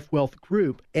the Life Wealth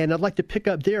Group. And I'd like to pick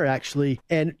up there, actually.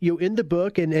 And in the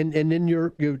book and in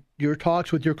your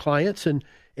talks with your clients and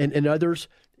others,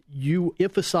 you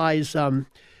emphasize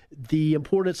the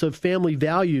importance of family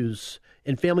values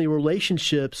and family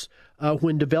relationships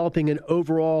when developing an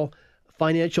overall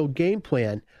financial game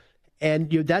plan. And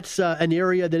that's an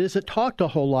area that isn't talked a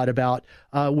whole lot about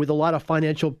with a lot of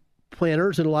financial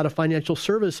planners and a lot of financial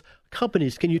service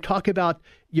companies. Can you talk about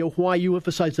why you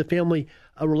emphasize the family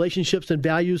relationships and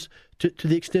values to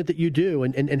the extent that you do,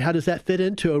 and how does that fit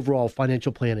into overall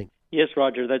financial planning? Yes,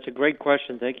 Roger, that's a great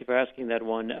question. Thank you for asking that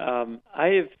one. I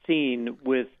have seen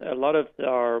with a lot of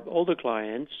our older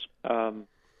clients, and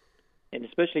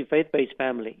especially faith-based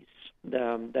families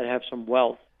that have some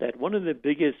wealth, that one of the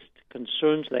biggest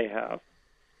concerns they have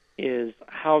is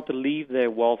how to leave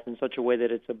their wealth in such a way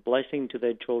that it's a blessing to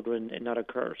their children and not a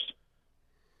curse.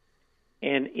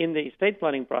 And in the estate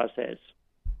planning process,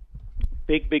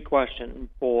 big question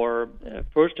for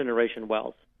first-generation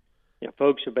wealth,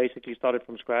 folks who basically started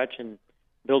from scratch and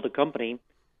built a company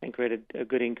and created a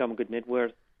good income, good net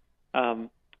worth,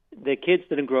 their kids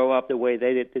didn't grow up the way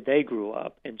they grew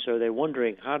up. And so they're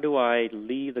wondering, how do I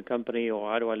leave the company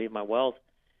or how do I leave my wealth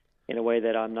in a way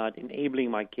that I'm not enabling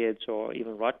my kids or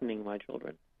even rottening my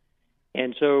children?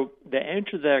 And so the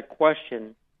answer to that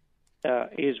question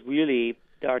is really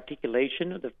the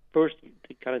articulation of the first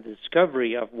kind of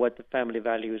discovery of what the family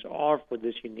values are for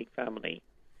this unique family,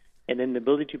 and then the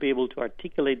ability to be able to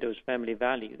articulate those family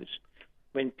values.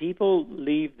 When people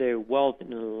leave their wealth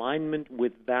in alignment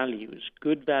with values,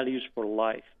 good values for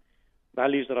life,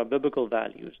 values that are biblical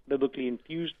values, biblically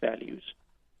infused values,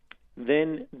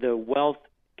 then the wealth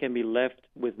can be left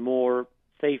with more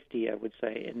safety, I would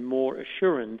say, and more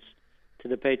assurance to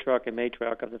the patriarch and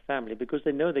matriarch of the family, because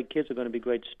they know their kids are going to be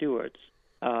great stewards.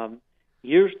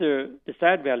 Here's the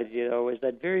sad reality, though, is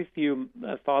that very few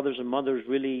fathers and mothers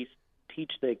really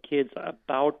teach their kids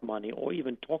about money or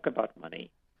even talk about money.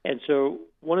 And so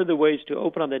one of the ways to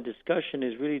open up that discussion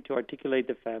is really to articulate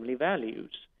the family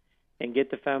values and get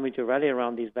the family to rally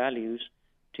around these values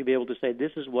to be able to say,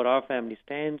 this is what our family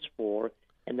stands for,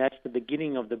 and that's the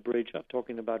beginning of the bridge of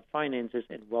talking about finances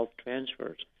and wealth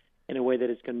transfers in a way that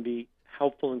is going to be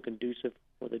helpful and conducive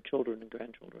for the children and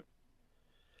grandchildren.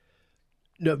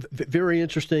 No, very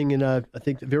interesting, and I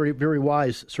think very, very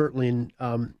wise, certainly. And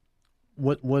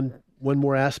one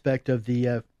more aspect of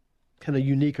the kind of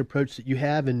unique approach that you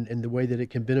have and the way that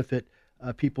it can benefit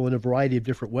people in a variety of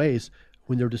different ways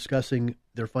when they're discussing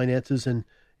their finances and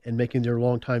making their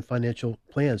long-time financial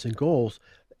plans and goals.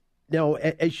 Now,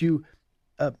 as you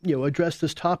address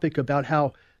this topic about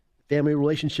how family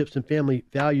relationships and family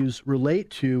values relate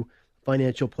to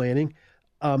financial planning,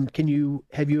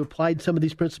 have you applied some of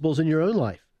these principles in your own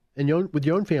life and with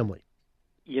your own family?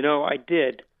 I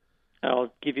did.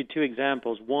 I'll give you two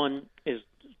examples. One is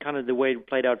kind of the way it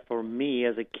played out for me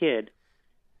as a kid.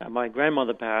 My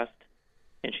grandmother passed,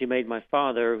 and she made my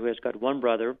father, who has got one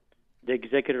brother, the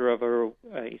executor of her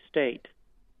estate.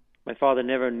 My father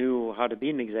never knew how to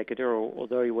be an executor,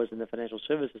 although he was in the financial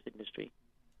services industry.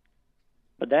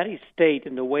 But that estate,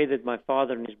 and the way that my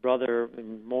father and his brother,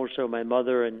 and more so my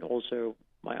mother and also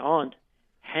my aunt,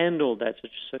 handled that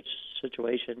such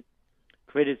situation,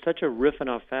 created such a rift in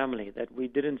our family that we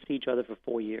didn't see each other for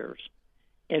 4 years.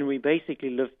 And we basically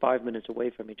lived 5 minutes away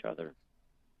from each other.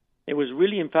 It was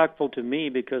really impactful to me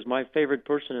because my favorite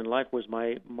person in life was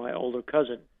my older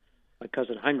cousin, my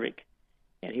cousin Heinrich,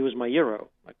 and he was my hero.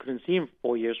 I couldn't see him for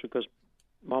 4 years because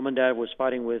Mom and Dad was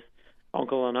fighting with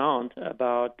uncle and aunt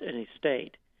about an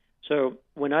estate. So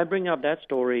when I bring up that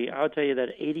story, I'll tell you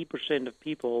that 80% of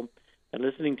people that are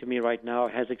listening to me right now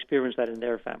has experienced that in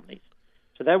their families.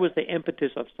 So that was the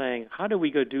impetus of saying, how do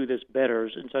we go do this better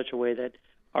in such a way that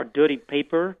our dirty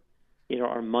paper,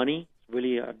 our money,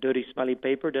 really our dirty, smelly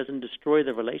paper, doesn't destroy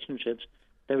the relationships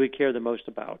that we care the most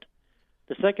about.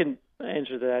 The second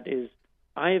answer to that is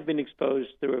I have been exposed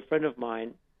through a friend of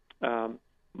mine.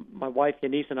 My wife,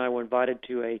 Denise, and I were invited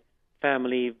to a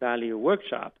family value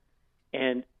workshop,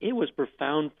 and it was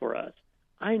profound for us.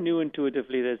 I knew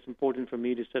intuitively that it's important for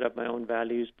me to set up my own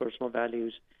values, personal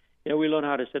values. We learn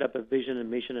how to set up a vision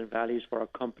and mission and values for our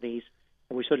companies,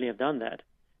 and we certainly have done that.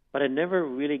 But I never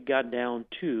really got down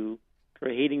to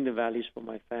creating the values for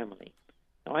my family.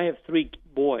 Now, I have 3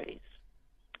 boys,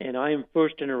 and I am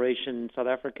first-generation South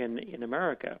African in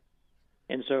America.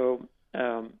 And so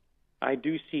I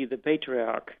do see the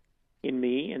patriarch in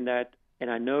me, and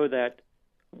I know that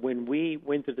when we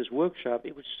went to this workshop,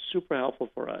 it was super helpful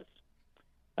for us.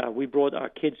 We brought our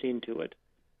kids into it,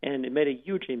 and it made a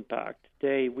huge impact.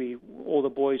 Today, all the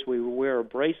boys, we wear a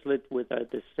bracelet with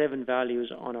the 7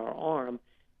 values on our arm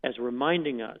as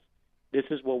reminding us this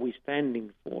is what we're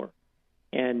standing for,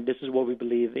 and this is what we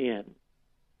believe in.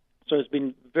 So it's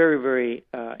been very, very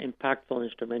impactful and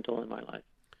instrumental in my life.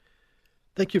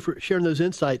 Thank you for sharing those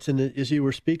insights. And as you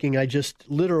were speaking, I just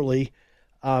literally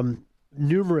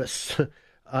numerous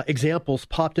examples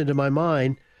popped into my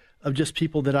mind of just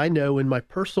people that I know in my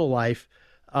personal life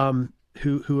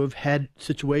who have had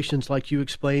situations like you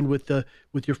explained with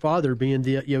your father being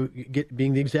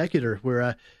being the executor,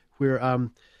 where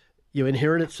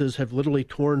inheritances have literally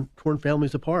torn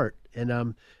families apart,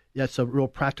 and that's a real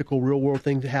practical, real world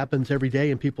thing that happens every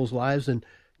day in people's lives, and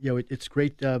it's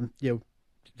great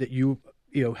that you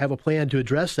have a plan to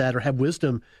address that or have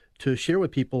wisdom to share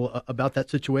with people about that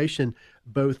situation,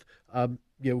 both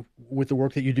with the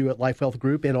work that you do at Life Wealth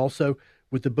Group and also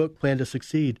with the book Plan to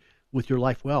Succeed with Your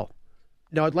Life Wealth.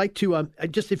 Now, I'd like to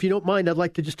if you don't mind, I'd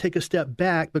like to just take a step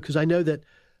back, because I know that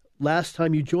last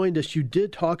time you joined us, you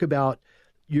did talk about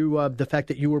the fact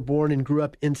that you were born and grew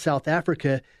up in South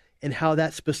Africa and how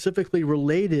that specifically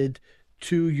related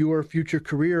to your future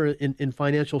career in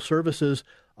financial services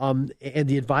and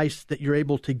the advice that you're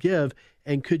able to give.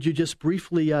 And could you just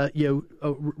briefly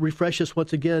refresh us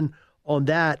once again on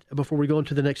that before we go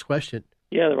into the next question?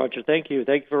 Yeah, Roger, thank you.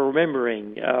 Thank you for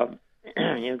remembering.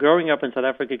 Growing up in South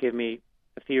Africa gave me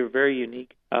a few very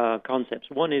unique concepts.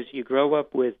 One is you grow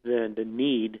up with the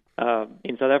need.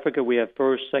 In South Africa, we have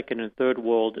first, second, and third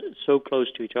world so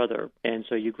close to each other. And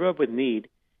so you grow up with need,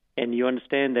 and you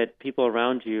understand that people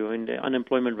around you, and the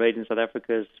unemployment rate in South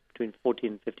Africa is between 40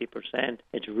 and 50%.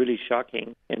 It's really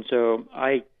shocking. And so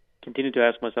I continue to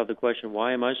ask myself the question,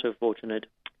 why am I so fortunate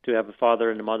to have a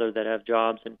father and a mother that have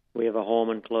jobs, and we have a home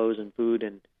and clothes and food,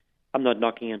 and I'm not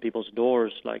knocking on people's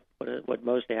doors like what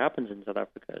mostly happens in South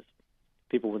Africa is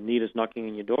people with need is knocking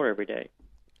on your door every day.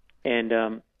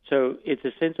 And so it's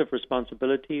a sense of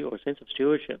responsibility or a sense of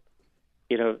stewardship.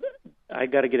 I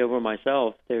got to get over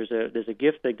myself. There's a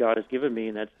gift that God has given me,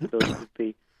 and that's the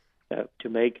ability to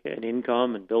make an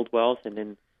income and build wealth, and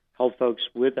then help folks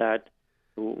with that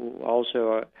who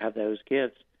also have those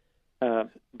gifts.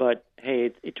 But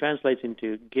hey, it translates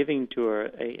into giving to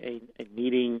a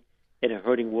needing and a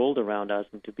hurting world around us,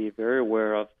 and to be very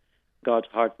aware of God's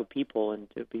heart for people, and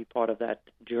to be part of that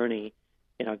journey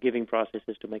in our giving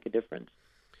processes to make a difference.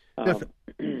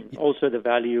 Also, the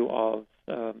value of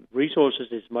resources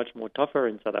is much more tougher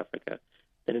in South Africa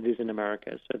than it is in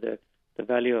America. So the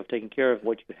value of taking care of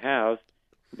what you have,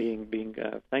 being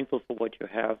thankful for what you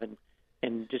have,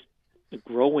 and just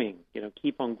growing,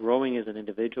 keep on growing as an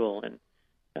individual, and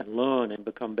learn and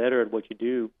become better at what you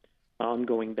do on an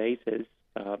ongoing basis,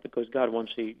 because God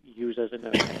wants to use us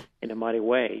in a mighty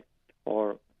way,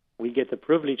 or we get the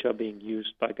privilege of being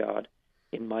used by God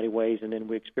in mighty ways, and then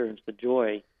we experience the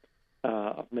joy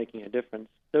of making a difference.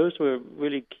 Those were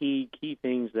really key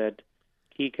things,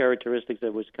 key characteristics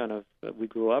that was kind of we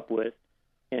grew up with,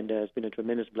 and it's been a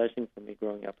tremendous blessing for me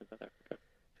growing up in South Africa.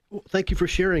 Well, thank you for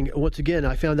sharing. Once again,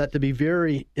 I found that to be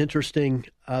very interesting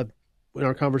in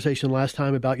our conversation last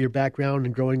time about your background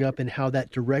and growing up, and how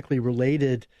that directly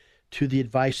related to the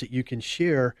advice that you can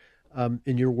share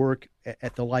in your work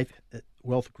at the Life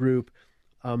Wealth Group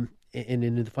and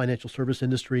in the financial service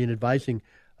industry, and advising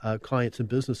clients and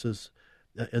businesses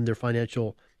in their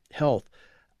financial health.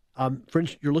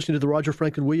 Friends, you're listening to the Roger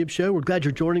Franklin Williams Show. We're glad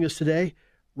you're joining us today.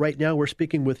 Right now, we're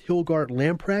speaking with Hilgard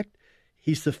Lamprecht.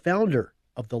 He's the founder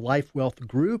of the Life Wealth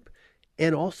Group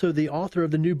and also the author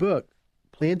of the new book,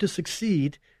 Plan to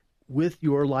Succeed with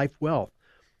Your Life Wealth.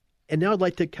 And now I'd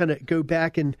like to kind of go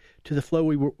back into the flow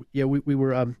we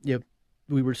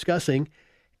were discussing.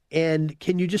 And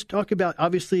can you just talk about,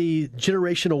 obviously,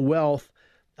 generational wealth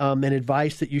and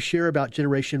advice that you share about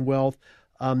generation wealth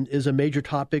is a major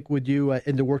topic with you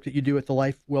in the work that you do at the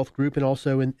Life Wealth Group, and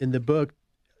also in the book,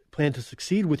 Plan to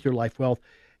Succeed with Your Life Wealth.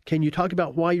 Can you talk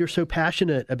about why you're so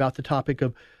passionate about the topic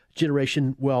of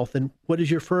generation wealth, and what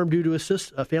does your firm do to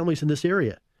assist families in this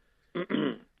area?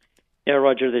 Yeah,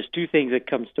 Roger, there's two things that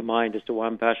comes to mind as to why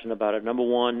I'm passionate about it. Number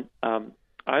one,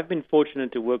 I've been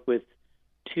fortunate to work with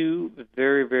two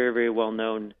very, very, very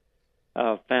well-known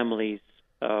families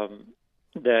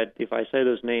that if I say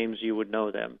those names, you would know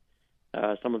them.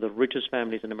 Some of the richest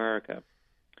families in America.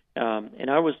 And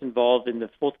I was involved in the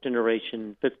fifth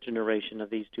generation of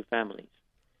these two families.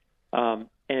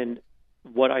 And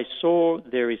what I saw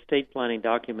their estate planning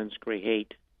documents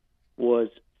create was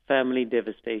family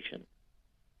devastation.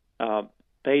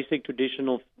 Basic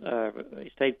traditional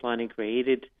estate planning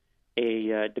created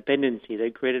a dependency. They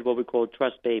created what we call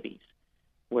trust babies,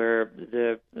 where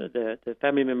the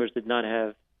family members did not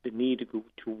have the need to go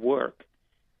to work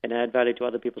and add value to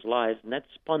other people's lives, and that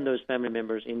spun those family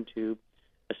members into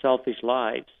selfish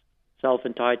lives,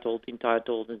 entitled,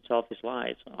 and selfish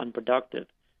lives, unproductive,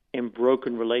 and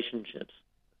broken relationships.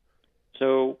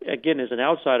 So again, as an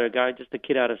outsider guy, just a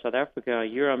kid out of South Africa,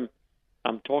 here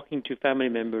I'm talking to family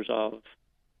members of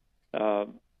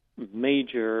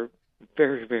major,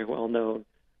 very, very well-known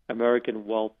American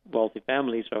wealthy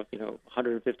families of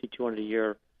 150, 200 a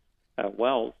year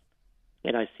wealth,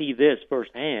 and I see this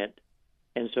firsthand.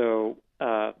 And so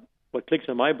what clicks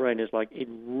in my brain is like, it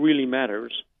really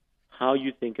matters how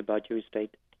you think about your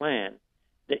estate plan.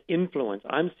 The influence,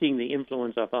 I'm seeing the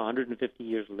influence of 150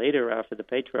 years later after the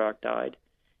patriarch died,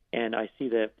 and I see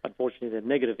unfortunately, the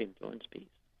negative influence piece.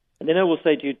 And then I will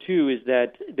say to you, too, is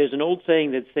that there's an old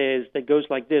saying that goes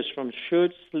like this: from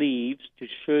shirt sleeves to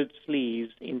shirt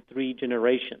sleeves in 3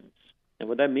 generations. And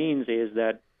what that means is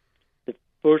that the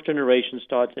first generation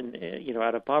starts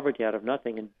out of poverty, out of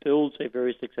nothing, and builds a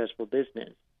very successful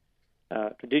business.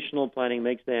 Traditional planning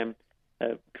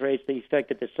creates the effect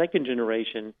that the second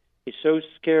generation is so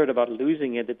scared about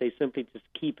losing it that they simply just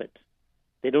keep it.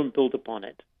 They don't build upon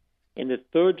it. And the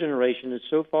third generation is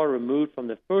so far removed from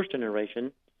the first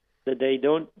generation that they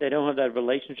don't have that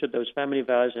relationship, those family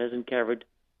values hasn't carried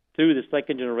through the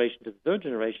second generation to the third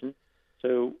generation.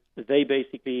 So they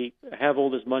basically have all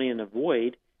this money in a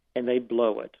void, and they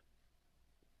blow it.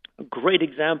 A great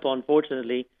example,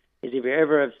 unfortunately, is if you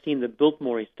ever have seen the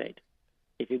Biltmore estate.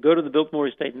 If you go to the Biltmore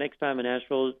estate next time in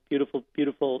Asheville, beautiful,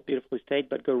 beautiful, beautiful estate,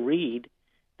 but go read,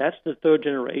 that's the third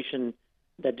generation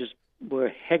that just were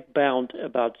heck-bound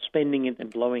about spending it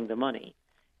and blowing the money.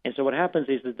 And so what happens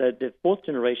is that the fourth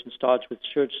generation starts with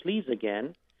shirt sleeves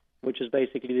again, which is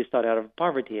basically they start out of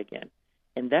poverty again.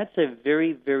 And that's a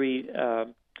very, very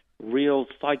real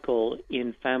cycle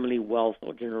in family wealth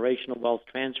or generational wealth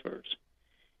transfers.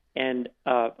 And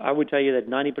I would tell you that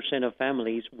 90% of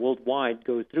families worldwide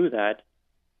go through that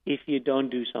if you don't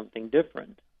do something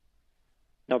different.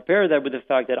 Now, pair that with the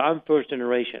fact that I'm first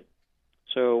generation.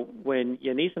 So when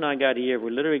Yanis and I got here,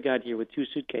 we literally got here with 2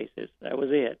 suitcases. That was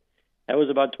it. That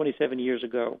was about 27 years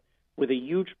ago, with a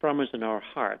huge promise in our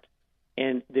heart.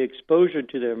 And the exposure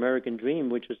to the American dream,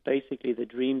 which was basically the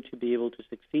dream to be able to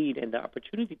succeed and the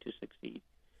opportunity to succeed.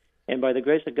 And by the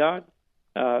grace of God,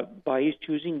 by His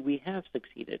choosing, we have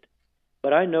succeeded.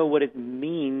 But I know what it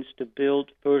means to build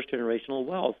first-generational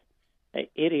wealth.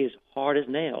 It is hard as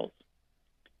nails.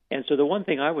 And so the one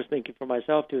thing I was thinking for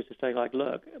myself, too, is to say, like,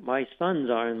 look, my sons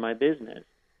are in my business.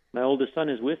 My oldest son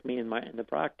is with me in the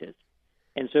practice.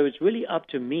 And so it's really up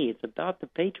to me. It's about the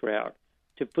patriarch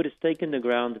to put a stake in the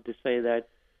ground to say that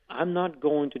I'm not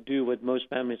going to do what most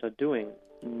families are doing.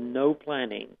 No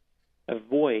planning.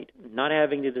 Avoid not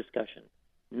having the discussion,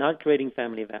 not creating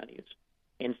family values.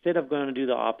 Instead, I'm going to do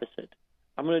the opposite.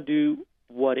 I'm going to do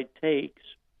what it takes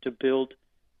to build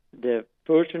the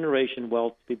first generation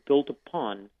wealth to be built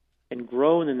upon and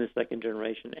grown in the second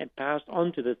generation and passed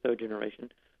on to the third generation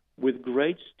with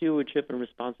great stewardship and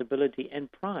responsibility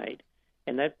and pride.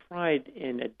 And that pride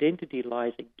and identity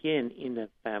lies again in the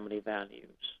family values.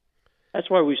 That's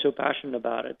why we're so passionate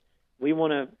about it. We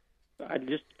want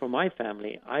to, for my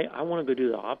family, I want to go do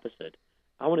the opposite.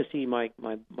 I want to see my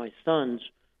sons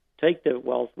take the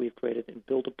wealth we've created and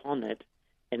build upon it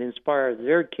and inspire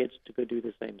their kids to go do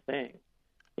the same thing.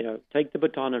 Take the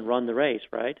baton and run the race,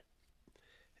 right?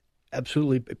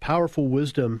 Absolutely. Powerful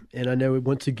wisdom. And I know,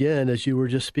 once again, as you were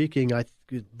just speaking, I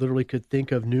literally could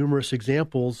think of numerous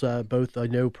examples, both I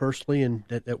know personally and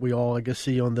that we all, I guess,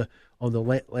 see on the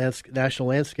national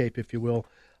landscape, if you will,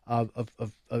 of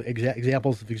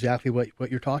examples of exactly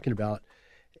what you're talking about,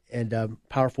 and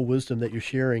powerful wisdom that you're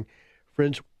sharing.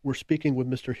 Friends, we're speaking with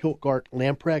Mr. Hiltgard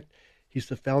Lamprecht. He's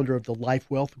the founder of the Life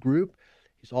Wealth Group.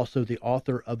 He's also the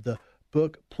author of the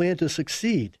book, Plan to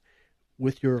Succeed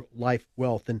with Your Life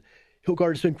Wealth. And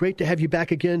Hiltgard, it's been great to have you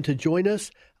back again to join us.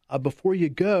 Before you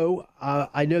go,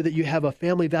 I know that you have a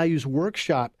family values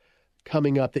workshop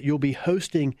coming up that you'll be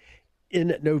hosting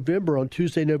in November, on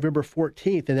Tuesday, November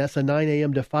 14th, and that's a 9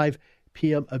 a.m. to 5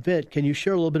 p.m. event. Can you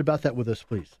share a little bit about that with us,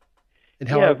 please, and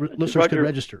how our listeners can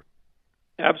register?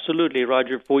 Absolutely,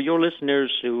 Roger. For your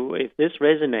listeners who, if this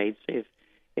resonates, if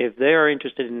they are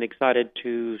interested and excited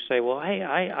to say, well, hey,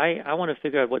 I want to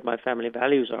figure out what my family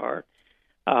values are,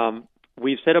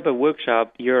 we've set up a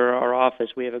workshop here at our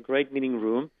office. We have a great meeting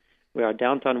room. We are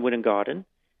downtown Winter Garden.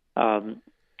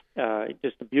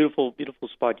 Just a beautiful, beautiful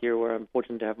spot here where I'm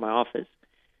fortunate to have my office.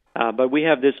 But we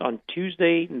have this on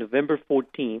Tuesday, November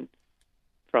 14th,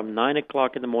 from 9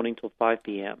 o'clock in the morning till 5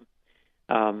 p.m.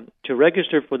 To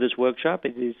register for this workshop,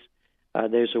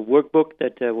 there's a workbook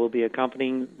that will be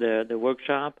accompanying the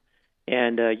workshop,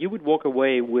 and you would walk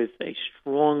away with a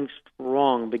strong,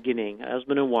 strong beginning.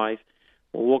 Husband and wife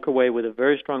will walk away with a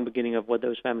very strong beginning of what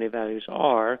those family values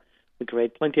are. We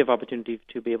create plenty of opportunity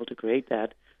to be able to create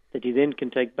that you then can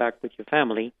take back with your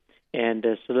family and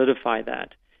solidify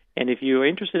that. And if you're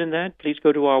interested in that, please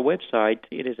go to our website.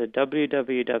 It is at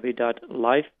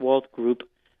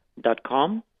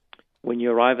www.lifewealthgroup.com. when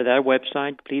you arrive at that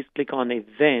website, please click on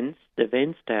Events, the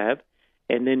Events tab,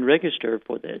 and then register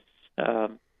for this.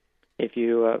 If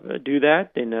you do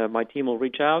that, then my team will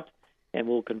reach out and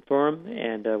we'll confirm,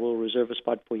 and we'll reserve a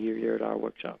spot for you here at our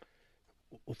workshop.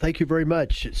 Well, thank you very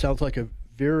much. It sounds like a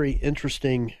very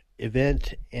interesting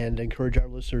event, and encourage our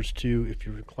listeners to, if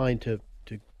you're inclined to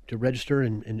register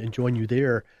and join you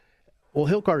there. Well,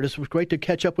 Hilkard, it was great to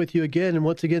catch up with you again, and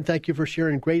once again, thank you for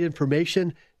sharing great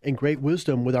information and great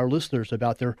wisdom with our listeners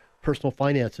about their personal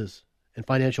finances and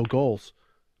financial goals.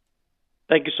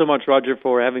 Thank you so much, Roger,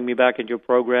 for having me back in your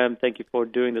program. Thank you for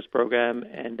doing this program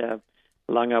and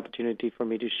allowing the opportunity for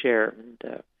me to share. And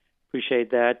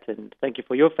appreciate that, and thank you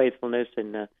for your faithfulness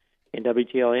in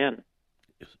WTLN.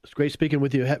 It's great speaking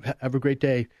with you. Have a great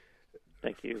day.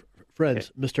 Thank you.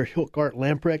 Friends, okay. Mr. Hilkard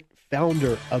Lamprecht,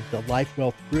 founder of the Life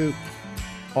Wealth Group,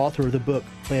 author of the book,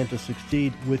 Plan to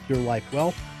Succeed with Your Life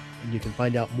Wealth. And you can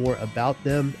find out more about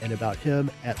them and about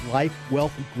him at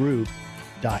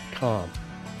lifewealthgroup.com.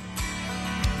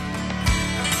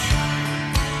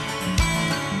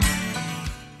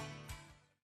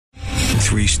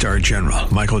 Three-star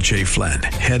General Michael J. Flynn,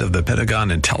 head of the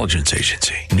Pentagon Intelligence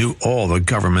Agency, knew all the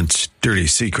government's dirty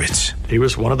secrets. He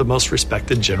was one of the most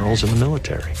respected generals in the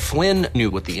military. Flynn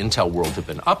knew what the intel world had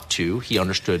been up to. He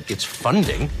understood its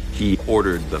funding. He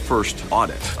ordered the first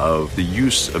audit of the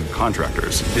use of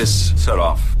contractors. This set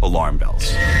off alarm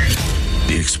bells.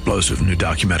 The explosive new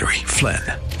documentary, Flynn,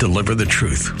 Deliver the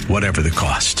Truth, Whatever the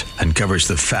Cost, uncovers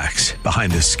the facts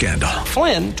behind this scandal.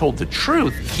 Flynn told the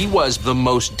truth. He was the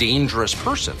most dangerous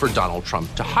person for Donald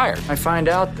Trump to hire. I find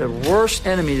out the worst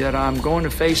enemy that I'm going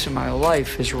to face in my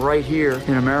life is right here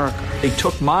in America. They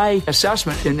took my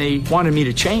assessment and they wanted me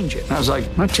to change it. And I was like,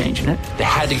 I'm not changing it. They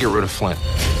had to get rid of Flynn.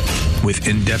 With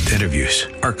in-depth interviews,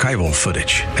 archival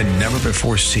footage, and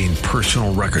never-before-seen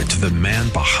personal records of the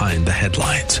man behind the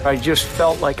headlines. I just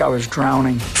felt like I was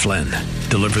drowning. Flynn,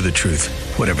 Deliver the Truth,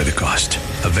 Whatever the Cost.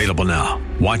 Available now.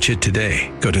 Watch it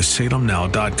today. Go to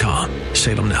salemnow.com.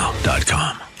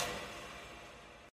 salemnow.com.